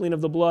sprinkling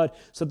of the blood,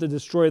 so that the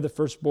destroyer of the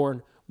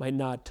firstborn might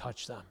not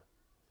touch them.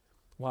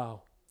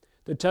 Wow.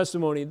 The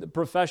testimony, the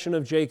profession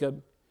of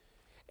Jacob,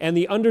 and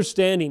the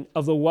understanding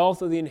of the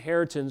wealth of the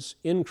inheritance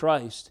in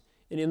Christ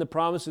and in the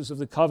promises of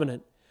the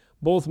covenant,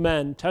 both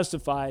men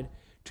testified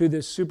to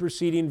this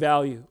superseding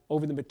value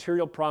over the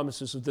material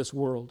promises of this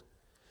world.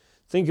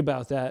 Think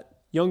about that.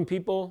 Young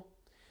people,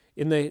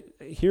 in the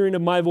hearing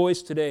of my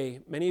voice today,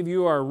 many of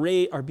you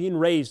are being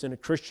raised in a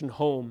Christian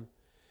home.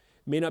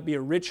 It may not be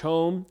a rich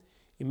home.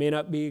 You may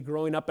not be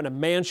growing up in a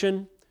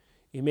mansion.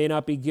 You may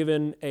not be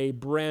given a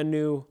brand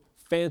new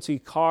fancy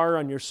car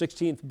on your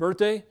 16th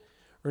birthday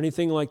or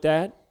anything like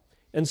that.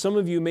 And some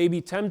of you may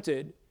be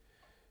tempted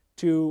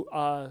to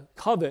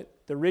covet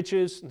the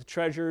riches and the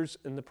treasures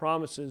and the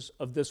promises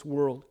of this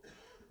world.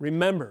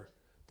 Remember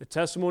the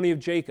testimony of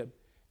Jacob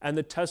and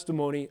the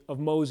testimony of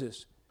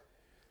Moses.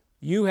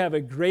 You have a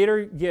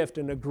greater gift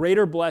and a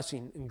greater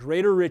blessing and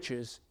greater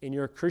riches in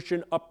your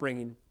Christian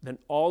upbringing than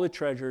all the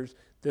treasures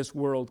this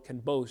world can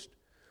boast.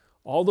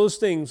 All those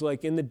things,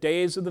 like in the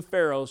days of the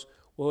pharaohs,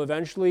 will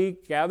eventually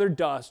gather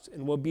dust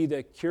and will be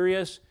the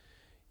curious,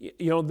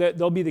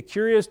 there'll be the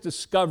curious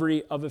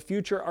discovery of a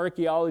future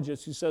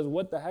archaeologist who says,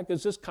 what the heck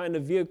is this kind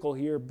of vehicle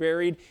here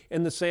buried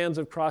in the sands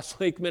of Cross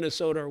Lake,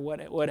 Minnesota, or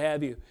what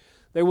have you?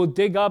 They will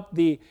dig up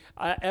the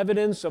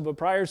evidence of a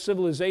prior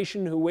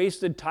civilization who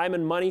wasted time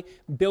and money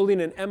building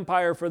an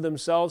empire for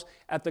themselves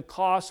at the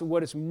cost of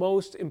what is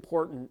most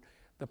important,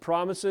 the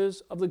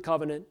promises of the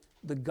covenant,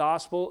 the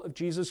gospel of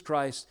Jesus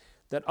Christ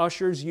that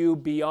ushers you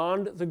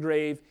beyond the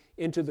grave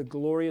into the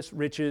glorious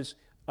riches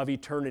of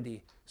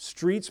eternity.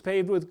 Streets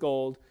paved with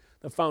gold,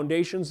 the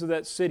foundations of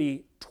that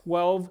city,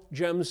 12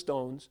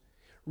 gemstones,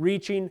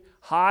 reaching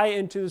high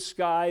into the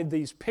sky,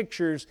 these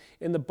pictures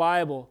in the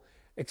Bible,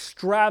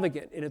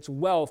 extravagant in its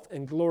wealth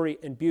and glory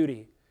and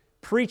beauty,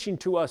 preaching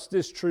to us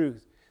this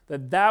truth,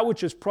 that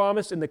which is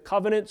promised in the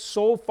covenant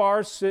so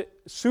far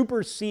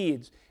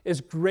supersedes, is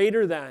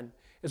greater than,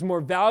 is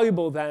more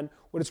valuable than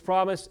what is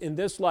promised in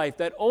this life,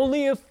 that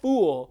only a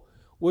fool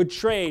would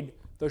trade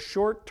the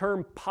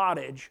short-term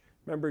pottage,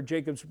 remember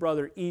Jacob's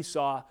brother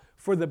Esau,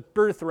 for the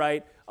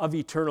birthright of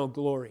eternal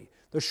glory.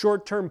 The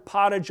short-term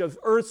pottage of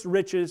earth's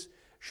riches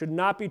should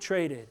not be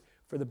traded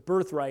for the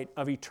birthright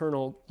of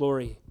eternal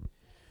glory.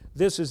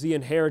 This is the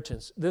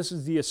inheritance. This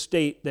is the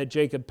estate that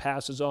Jacob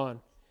passes on.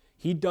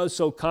 He does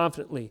so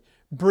confidently.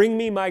 Bring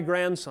me my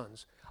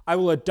grandsons. I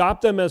will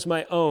adopt them as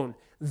my own.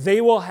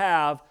 They will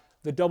have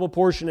the double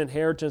portion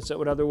inheritance that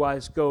would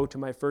otherwise go to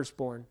my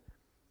firstborn.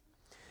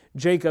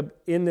 Jacob,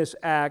 in this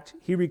act,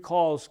 he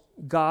recalls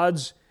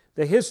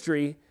the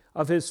history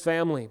of his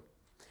family.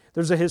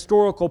 There's a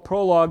historical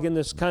prologue in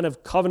this kind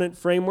of covenant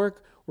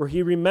framework where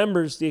he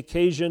remembers the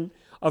occasion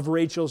of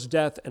Rachel's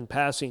death and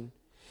passing.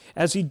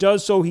 As he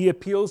does so, he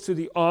appeals to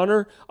the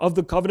honor of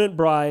the covenant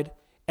bride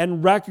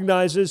and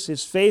recognizes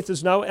his faith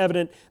is now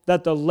evident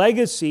that the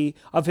legacy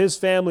of his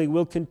family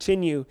will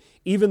continue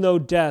even though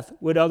death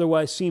would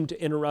otherwise seem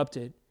to interrupt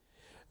it.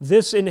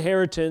 This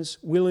inheritance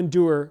will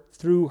endure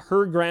through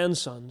her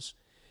grandsons.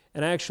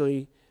 And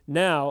actually,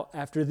 now,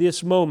 after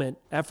this moment,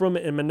 Ephraim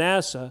and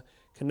Manasseh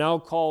can now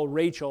call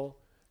Rachel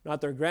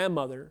not their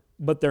grandmother,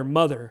 but their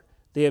mother.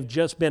 They have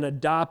just been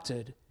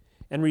adopted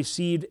and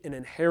received an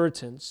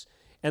inheritance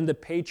and the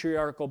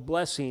patriarchal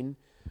blessing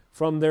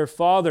from their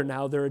father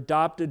now, their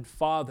adopted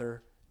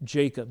father,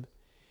 Jacob.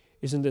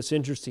 Isn't this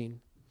interesting?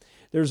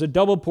 There's a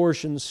double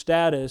portion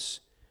status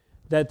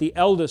that the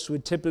eldest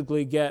would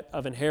typically get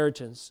of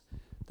inheritance.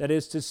 That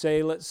is to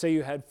say, let's say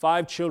you had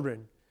 5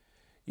 children.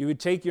 You would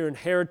take your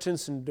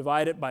inheritance and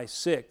divide it by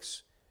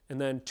 6, and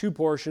then 2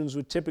 portions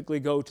would typically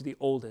go to the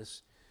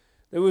oldest.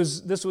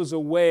 This was a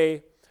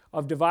way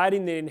of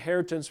dividing the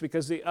inheritance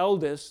because the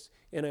eldest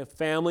in a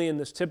family in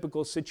this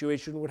typical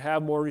situation would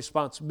have more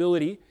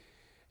responsibility,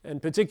 in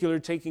particular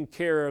taking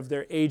care of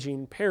their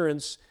aging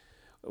parents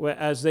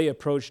as they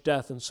approach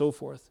death and so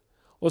forth.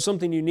 Well,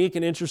 something unique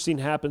and interesting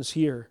happens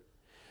here.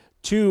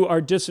 2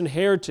 are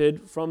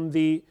disinherited from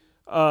the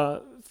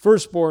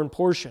firstborn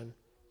portion,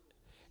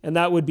 and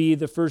that would be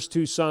the first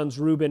 2 sons,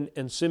 Reuben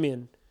and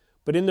Simeon.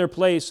 But in their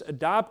place,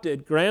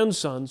 adopted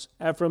grandsons,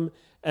 Ephraim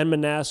and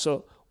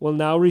Manasseh, will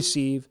now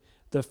receive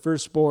the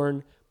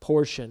firstborn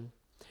portion.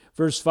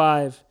 Verse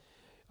 5,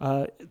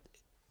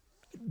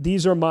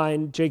 these are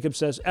mine, Jacob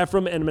says,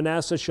 Ephraim and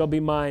Manasseh shall be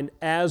mine,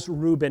 as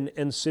Reuben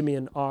and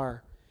Simeon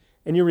are.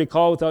 And you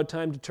recall, without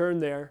time to turn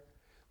there,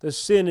 the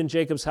sin in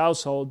Jacob's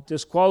household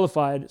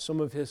disqualified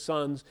some of his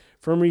sons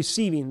from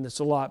receiving this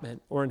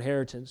allotment or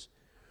inheritance.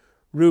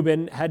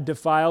 Reuben had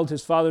defiled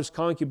his father's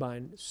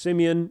concubine.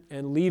 Simeon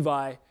and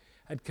Levi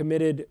had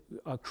committed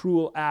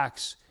cruel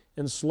acts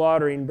and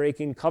slaughtering,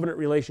 breaking covenant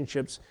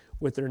relationships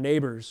with their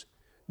neighbors.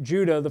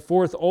 Judah, the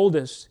 4th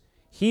oldest,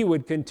 he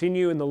would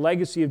continue in the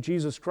legacy of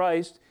Jesus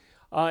Christ,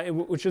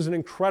 which is an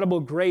incredible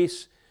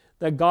grace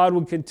that God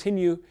would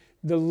continue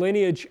the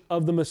lineage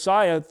of the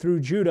Messiah through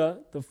Judah,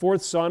 the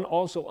fourth son,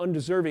 also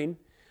undeserving.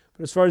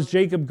 But as far as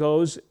Jacob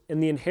goes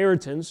and the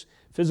inheritance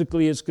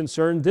physically is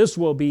concerned, this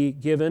will be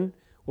given,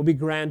 will be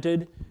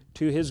granted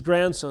to his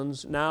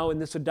grandsons, now in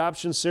this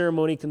adoption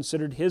ceremony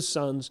considered his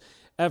sons,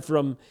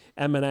 Ephraim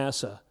and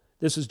Manasseh.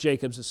 This is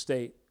Jacob's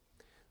estate.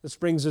 This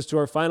brings us to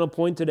our final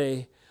point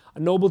today, a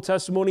noble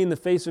testimony in the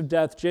face of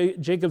death,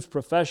 Jacob's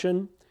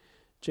profession,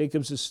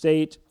 Jacob's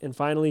estate, and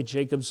finally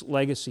Jacob's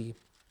legacy.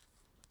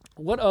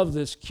 What of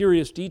this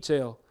curious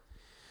detail?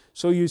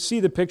 So you see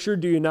the picture,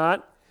 do you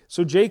not?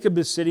 So Jacob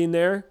is sitting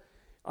there,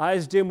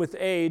 eyes dim with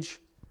age.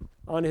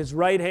 On his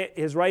right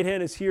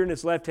hand is here and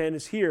his left hand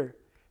is here.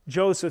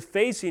 Joseph,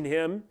 facing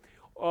him,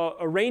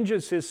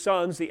 arranges his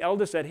sons, the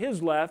eldest at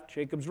his left,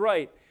 Jacob's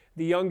right,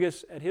 the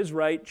youngest at his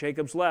right,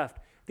 Jacob's left.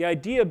 The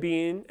idea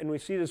being, and we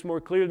see this more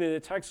clearly in the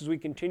text as we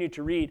continue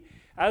to read,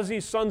 as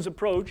these sons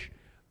approach,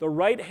 the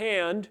right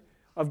hand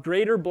of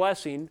greater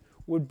blessing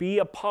would be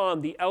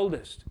upon the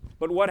eldest.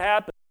 But what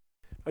happens?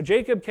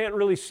 Jacob can't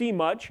really see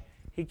much.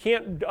 He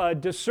can't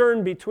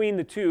discern between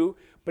the two.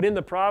 But in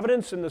the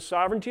providence and the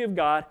sovereignty of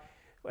God,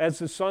 as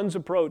the sons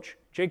approach,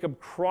 Jacob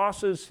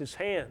crosses his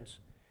hands,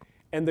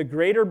 and the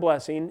greater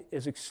blessing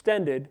is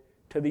extended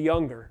to the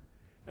younger,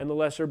 and the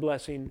lesser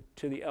blessing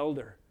to the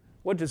elder.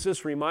 What does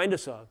this remind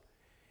us of?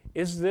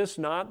 Is this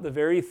not the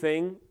very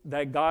thing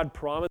that God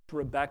promised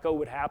Rebekah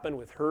would happen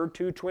with her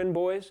two twin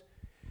boys?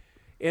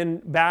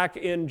 Back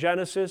in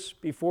Genesis,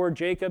 before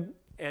Jacob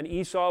and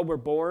Esau were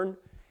born,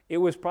 it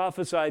was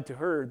prophesied to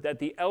her that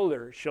the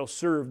elder shall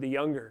serve the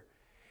younger.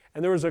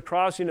 And there was a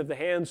crossing of the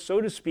hands,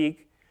 so to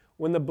speak,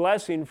 when the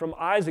blessing from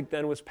Isaac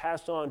then was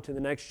passed on to the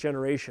next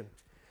generation.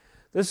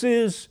 This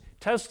is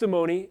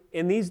testimony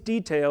in these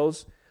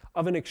details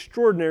of an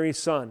extraordinary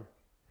son.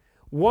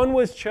 One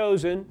was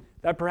chosen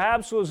that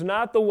perhaps was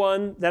not the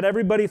one that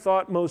everybody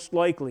thought most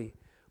likely,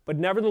 but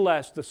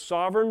nevertheless, the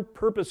sovereign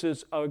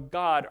purposes of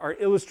God are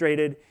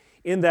illustrated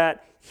in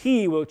that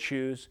he will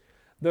choose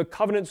the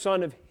covenant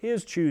son of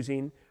his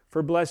choosing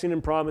for blessing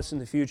and promise in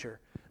the future.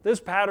 This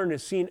pattern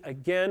is seen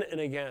again and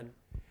again.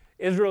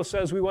 Israel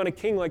says we want a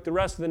king like the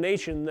rest of the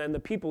nation, and the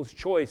people's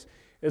choice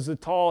is the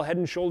tall, head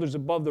and shoulders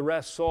above the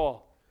rest,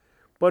 Saul.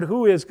 But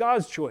who is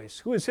God's choice?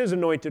 Who is his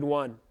anointed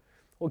one?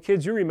 Well,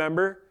 kids, you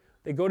remember,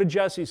 they go to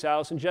Jesse's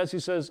house, and Jesse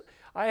says,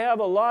 I have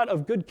a lot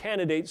of good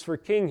candidates for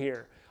king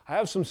here. I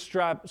have some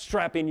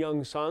strapping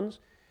young sons.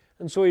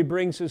 And so he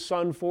brings his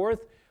son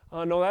forth.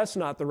 No, that's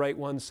not the right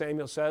one,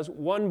 Samuel says,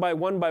 one by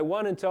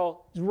one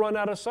until he's run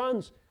out of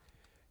sons.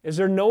 Is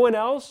there no one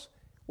else?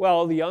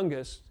 Well, the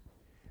youngest,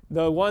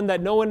 the one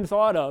that no one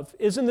thought of,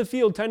 is in the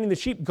field tending the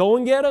sheep. Go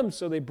and get him.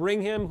 So they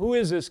bring him. Who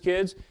is this,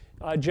 kids?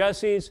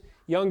 Jesse's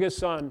youngest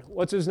son.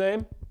 What's his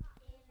name?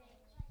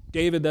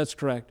 David, that's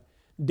correct.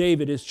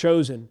 David is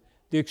chosen,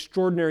 the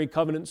extraordinary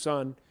covenant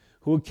son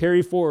who will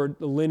carry forward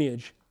the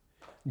lineage.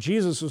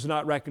 Jesus was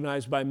not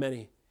recognized by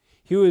many.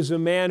 He was a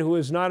man who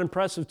was not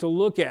impressive to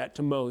look at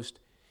to most.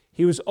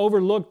 He was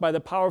overlooked by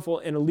the powerful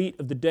and elite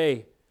of the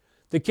day.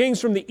 The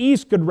kings from the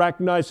east could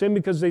recognize him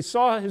because they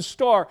saw his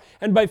star,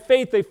 and by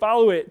faith they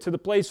follow it to the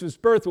place of his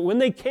birth. But when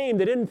they came,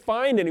 they didn't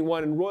find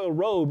anyone in royal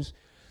robes.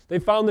 They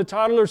found the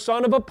toddler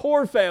son of a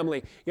poor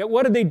family. Yet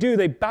what did they do?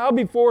 They bowed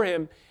before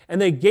him, and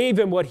they gave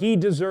him what he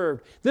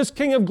deserved. This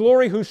King of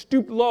glory who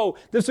stooped low,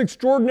 this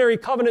extraordinary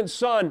covenant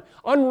son,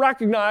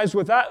 unrecognized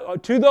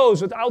to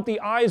those without the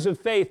eyes of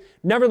faith,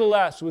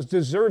 nevertheless was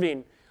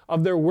deserving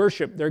of their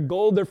worship, their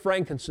gold, their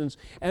frankincense,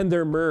 and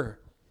their myrrh.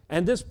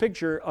 And this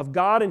picture of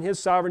God and his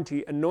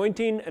sovereignty,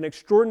 anointing an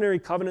extraordinary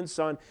covenant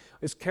son,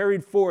 is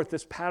carried forth,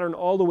 this pattern,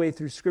 all the way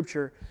through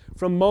Scripture,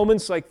 from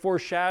moments like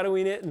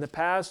foreshadowing it in the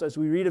past, as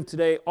we read of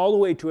today, all the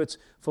way to its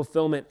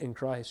fulfillment in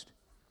Christ.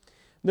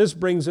 This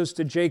brings us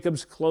to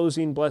Jacob's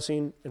closing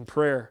blessing and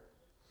prayer.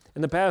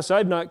 In the past,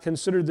 I've not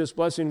considered this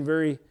blessing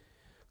very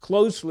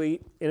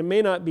closely, and it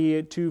may not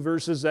be 2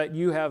 verses that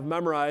you have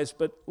memorized,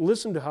 but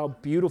listen to how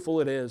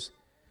beautiful it is.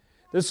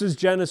 This is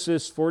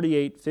Genesis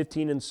 48,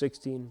 15 and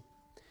 16.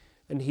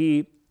 And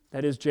he,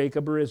 that is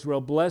Jacob or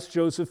Israel, blessed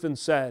Joseph and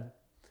said,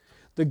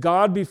 the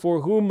God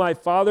before whom my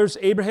fathers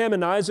Abraham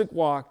and Isaac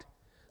walked,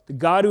 the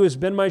God who has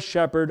been my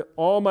shepherd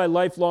all my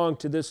life long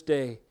to this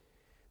day,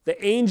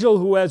 the angel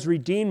who has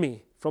redeemed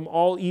me from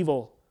all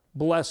evil,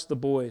 bless the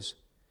boys.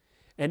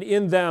 And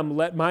in them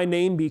let my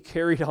name be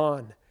carried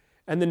on,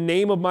 and the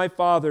name of my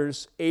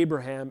fathers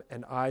Abraham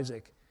and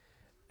Isaac,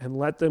 and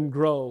let them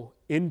grow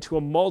into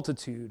a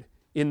multitude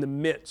in the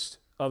midst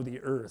of the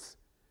earth.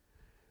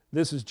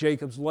 This is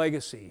Jacob's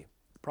legacy,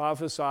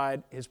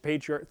 prophesied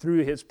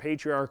through his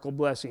patriarchal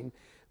blessing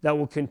that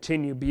will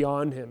continue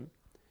beyond him.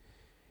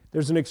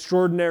 There's an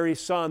extraordinary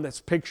son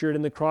that's pictured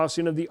in the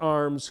crossing of the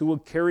arms who will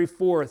carry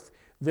forth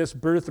this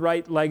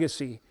birthright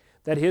legacy,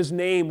 that his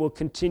name will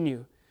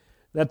continue,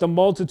 that the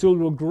multitude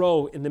will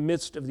grow in the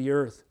midst of the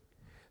earth.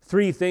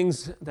 3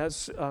 things that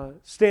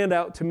stand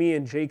out to me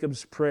in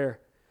Jacob's prayer: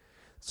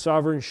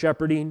 sovereign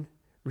shepherding,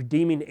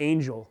 redeeming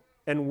angel,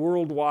 and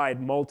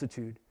worldwide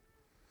multitude.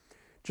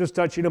 Just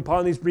touching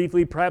upon these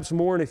briefly, perhaps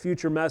more in a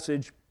future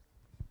message,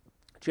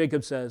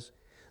 Jacob says,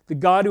 the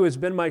God who has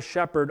been my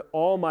shepherd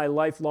all my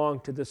life long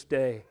to this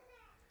day.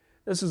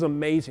 This is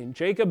amazing.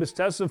 Jacob is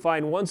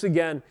testifying once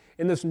again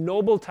in this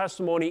noble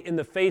testimony in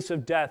the face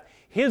of death,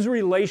 his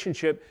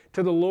relationship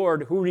to the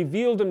Lord who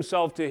revealed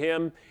himself to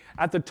him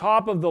at the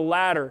top of the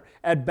ladder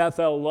at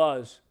Bethel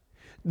Luz.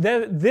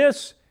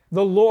 The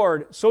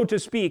Lord, so to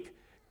speak,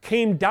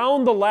 came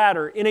down the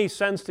ladder in a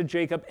sense to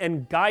Jacob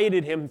and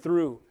guided him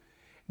through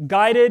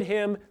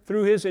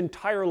his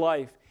entire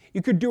life.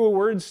 You could do a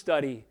word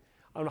study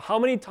on how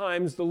many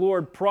times the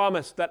Lord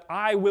promised that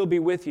I will be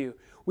with you.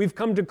 We've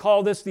come to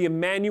call this the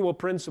Emmanuel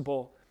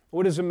principle.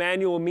 What does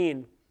Emmanuel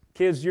mean?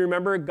 Kids, do you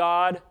remember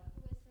God?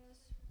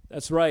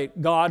 That's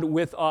right, God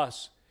with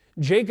us.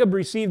 Jacob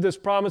received this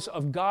promise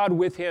of God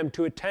with him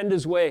to attend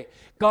his way.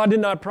 God did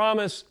not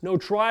promise no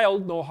trial,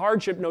 no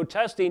hardship, no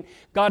testing.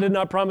 God did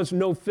not promise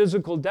no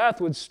physical death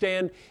would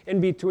stand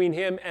in between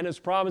him and his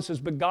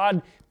promises. But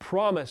God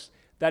promised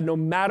that no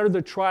matter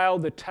the trial,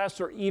 the test,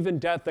 or even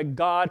death, that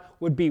God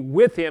would be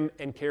with him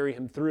and carry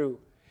him through.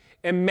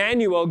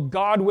 Emmanuel,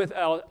 God with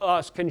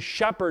us, can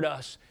shepherd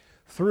us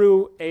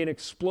through an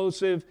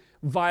explosive,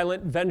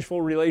 violent,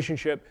 vengeful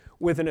relationship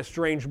with an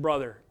estranged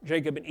brother,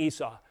 Jacob and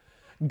Esau.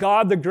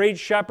 God, the great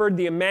shepherd,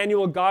 the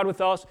Emmanuel, God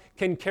with us,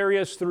 can carry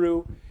us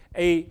through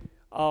a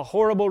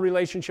horrible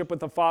relationship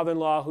with the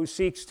father-in-law who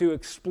seeks to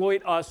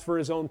exploit us for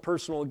his own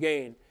personal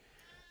gain.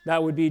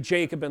 That would be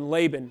Jacob and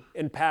Laban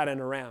in Paddan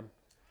Aram.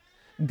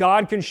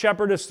 God can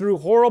shepherd us through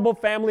horrible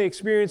family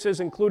experiences,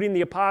 including the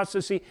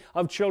apostasy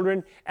of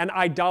children and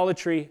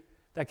idolatry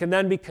that can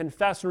then be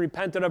confessed and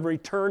repented of,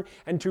 return,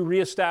 and to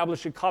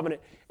reestablish a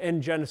covenant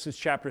in Genesis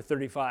chapter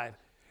 35.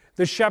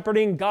 The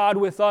shepherding God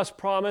with us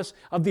promise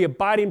of the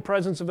abiding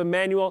presence of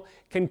Emmanuel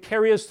can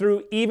carry us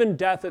through even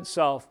death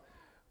itself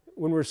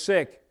when we're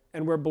sick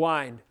and we're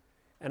blind.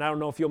 And I don't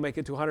know if you'll make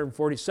it to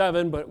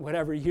 147, but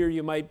whatever year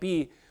you might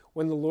be,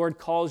 when the Lord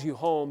calls you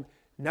home,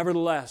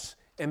 nevertheless,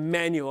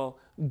 Emmanuel,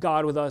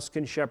 God with us,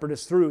 can shepherd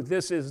us through.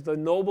 This is the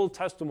noble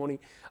testimony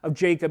of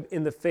Jacob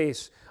in the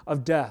face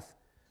of death.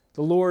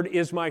 The Lord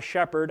is my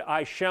shepherd,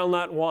 I shall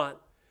not want,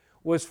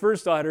 was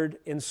first uttered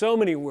in so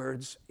many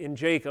words in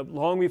Jacob,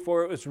 long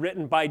before it was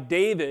written by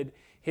David,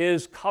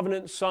 his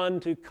covenant son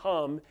to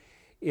come,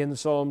 in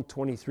Psalm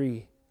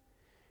 23.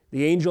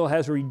 The angel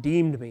has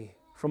redeemed me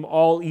from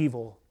all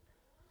evil.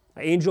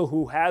 The angel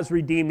who has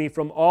redeemed me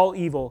from all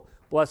evil,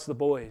 bless the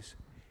boys.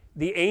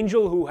 The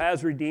angel who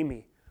has redeemed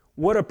me.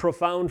 What a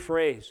profound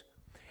phrase.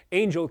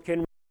 Angel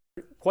can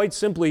refer quite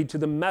simply to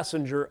the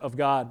messenger of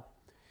God.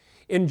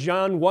 In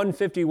John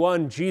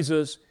 1:51,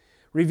 Jesus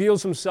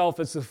reveals himself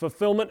as the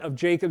fulfillment of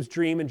Jacob's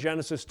dream in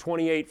Genesis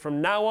 28.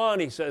 From now on,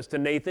 he says to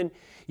Nathan,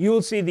 you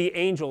will see the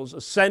angels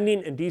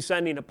ascending and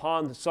descending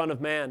upon the Son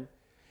of Man.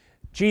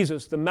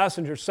 Jesus, the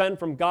messenger sent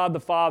from God the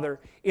Father,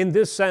 in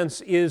this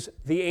sense is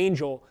the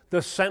angel,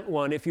 the sent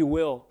one, if you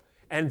will.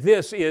 And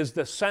this is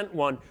the sent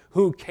one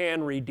who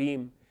can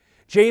redeem.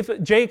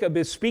 Jacob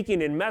is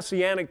speaking in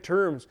messianic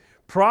terms,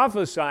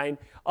 prophesying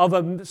of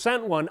a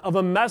sent one, of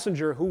a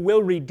messenger who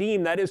will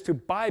redeem, that is to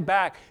buy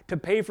back, to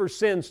pay for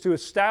sins, to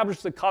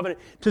establish the covenant,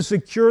 to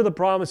secure the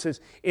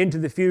promises into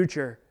the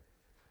future.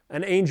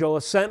 An angel,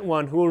 a sent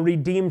one who will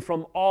redeem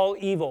from all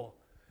evil.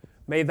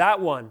 May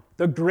that one,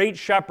 the great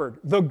shepherd,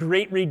 the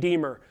great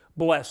redeemer,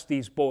 bless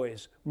these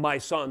boys, my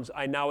sons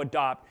I now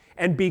adopt,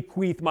 and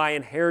bequeath my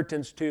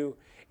inheritance to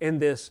in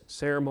this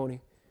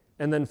ceremony.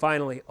 And then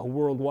finally, a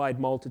worldwide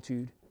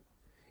multitude.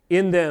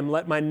 In them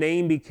let my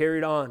name be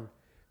carried on,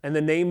 and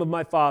the name of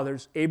my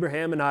fathers,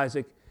 Abraham and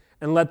Isaac,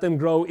 and let them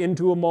grow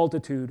into a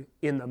multitude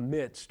in the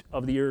midst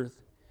of the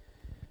earth.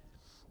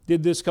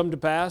 Did this come to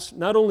pass?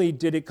 Not only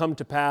did it come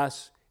to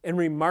pass in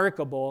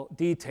remarkable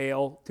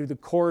detail through the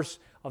course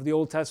of the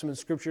Old Testament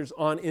scriptures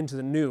on into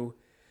the New,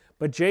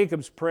 but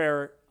Jacob's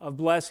prayer of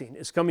blessing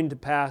is coming to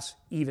pass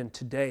even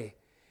today.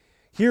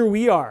 Here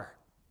we are,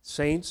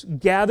 saints,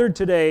 gathered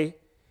today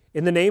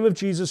in the name of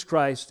Jesus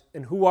Christ.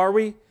 And who are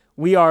we?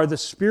 We are the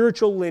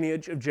spiritual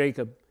lineage of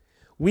Jacob.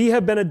 We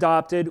have been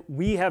adopted.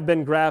 We have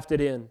been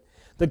grafted in.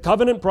 The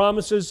covenant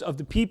promises of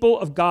the people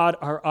of God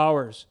are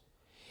ours.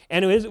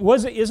 And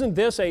isn't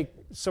this a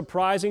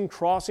surprising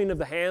crossing of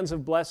the hands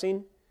of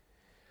blessing?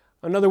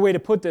 Another way to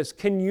put this,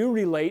 can you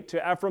relate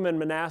to Ephraim and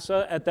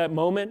Manasseh at that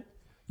moment?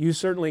 You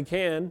certainly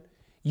can.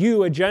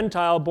 You, a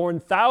Gentile born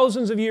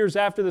thousands of years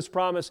after this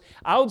promise,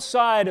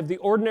 outside of the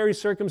ordinary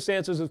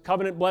circumstances of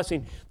covenant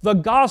blessing, the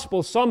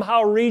gospel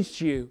somehow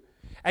reached you,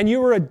 and you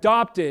were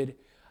adopted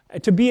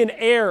to be an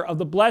heir of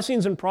the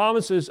blessings and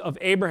promises of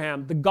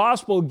Abraham. The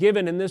gospel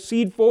given in this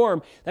seed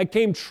form that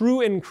came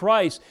true in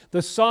Christ,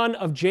 the son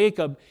of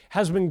Jacob,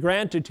 has been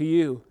granted to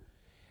you.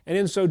 And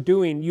in so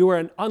doing, you are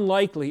an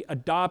unlikely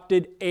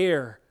adopted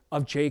heir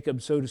of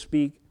Jacob, so to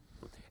speak.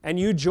 And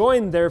you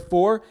join,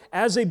 therefore,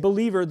 as a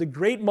believer, the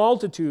great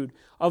multitude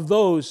of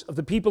those of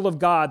the people of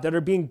God that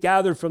are being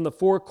gathered from the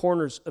four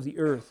corners of the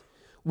earth.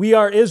 We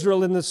are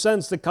Israel in the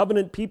sense, the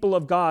covenant people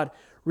of God,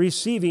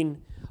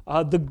 receiving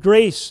the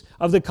grace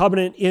of the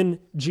covenant in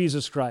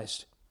Jesus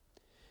Christ.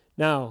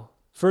 Now,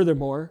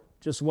 furthermore,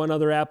 just one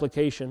other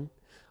application.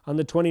 On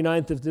the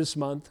 29th of this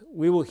month,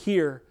 we will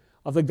hear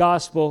of the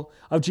gospel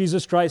of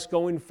Jesus Christ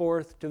going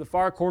forth to the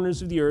far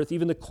corners of the earth,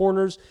 even the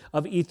corners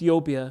of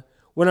Ethiopia,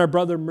 when our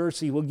brother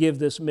Mercy will give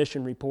this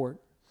mission report.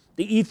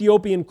 The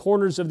Ethiopian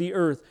corners of the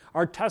earth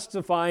are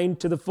testifying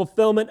to the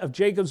fulfillment of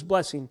Jacob's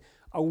blessing.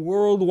 A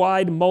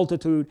worldwide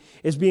multitude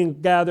is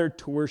being gathered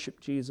to worship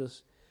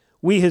Jesus.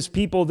 We, his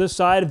people, this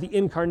side of the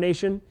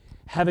incarnation,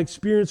 have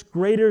experienced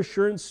greater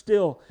assurance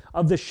still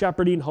of the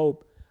shepherding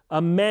hope.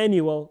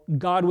 Emmanuel,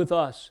 God with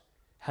us,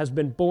 has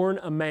been born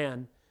a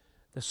man.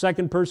 The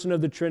second person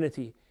of the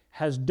Trinity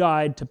has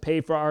died to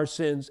pay for our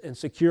sins and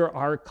secure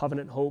our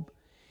covenant hope.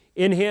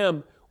 In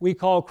him, we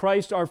call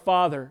Christ our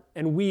Father,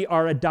 and we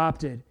are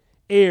adopted,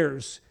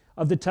 heirs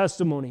of the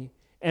testimony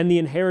and the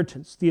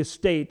inheritance, the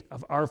estate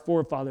of our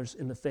forefathers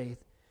in the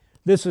faith.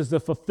 This is the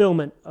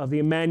fulfillment of the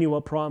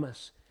Emmanuel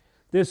promise.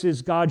 This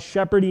is God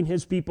shepherding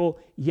his people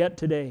yet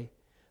today.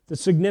 The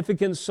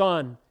significant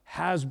Son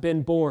has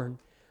been born,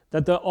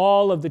 that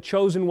all of the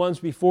chosen ones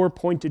before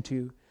pointed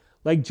to,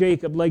 like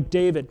Jacob, like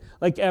David,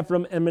 like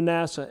Ephraim and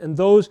Manasseh, and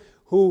those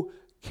who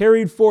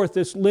carried forth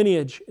this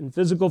lineage and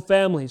physical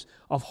families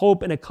of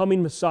hope in a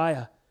coming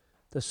Messiah,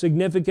 the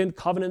significant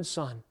covenant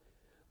Son,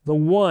 the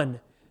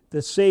one,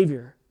 the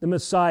Savior, the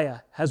Messiah,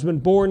 has been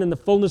born in the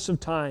fullness of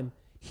time.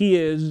 He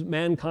is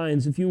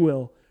mankind's, if you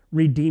will,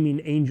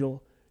 redeeming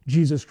angel,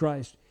 Jesus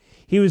Christ.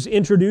 He was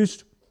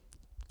introduced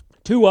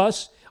to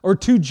us, or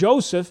to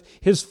Joseph,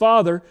 his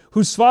father,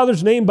 whose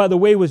father's name, by the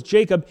way, was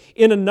Jacob,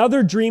 in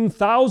another dream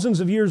thousands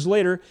of years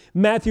later,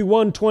 Matthew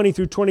 1:20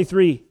 through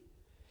 23.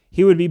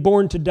 He would be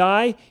born to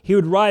die, he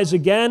would rise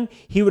again,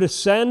 he would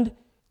ascend,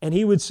 and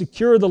he would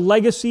secure the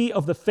legacy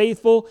of the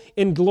faithful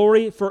in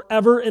glory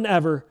forever and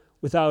ever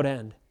without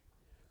end.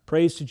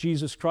 Praise to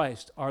Jesus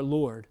Christ, our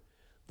Lord,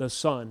 the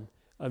Son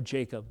of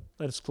Jacob.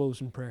 Let us close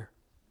in prayer.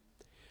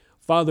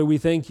 Father, we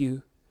thank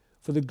you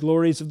for the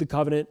glories of the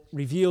covenant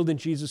revealed in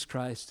Jesus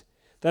Christ,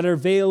 that are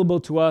available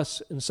to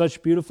us in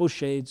such beautiful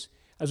shades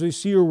as we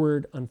see your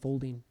word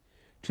unfolding.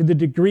 To the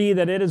degree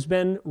that it has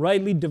been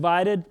rightly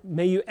divided,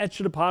 may you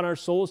etch it upon our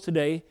souls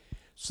today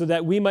so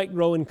that we might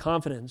grow in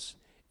confidence,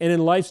 and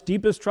in life's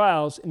deepest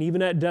trials and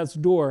even at death's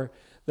door,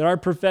 that our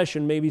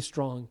profession may be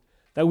strong,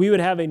 that we would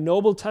have a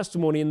noble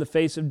testimony in the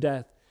face of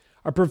death,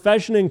 our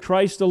profession in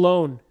Christ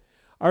alone,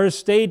 our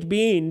estate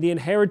being the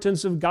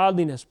inheritance of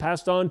godliness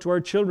passed on to our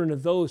children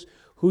of those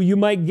who you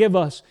might give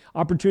us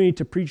opportunity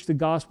to preach the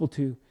gospel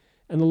to,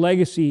 and the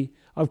legacy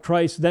of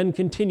Christ then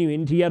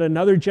continuing to yet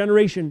another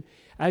generation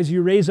as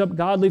you raise up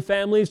godly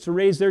families to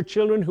raise their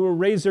children who will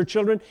raise their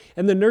children,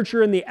 and the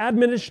nurture and the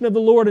admonition of the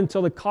Lord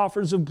until the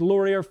coffers of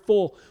glory are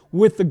full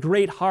with the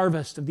great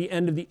harvest of the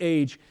end of the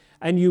age.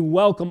 And you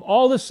welcome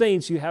all the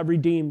saints you have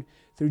redeemed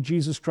through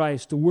Jesus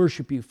Christ to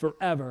worship you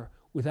forever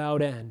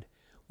without end.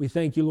 We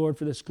thank you, Lord,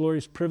 for this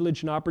glorious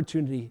privilege and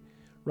opportunity.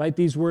 Write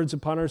these words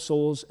upon our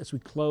souls as we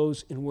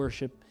close in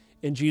worship.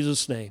 In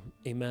Jesus' name,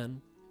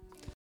 amen.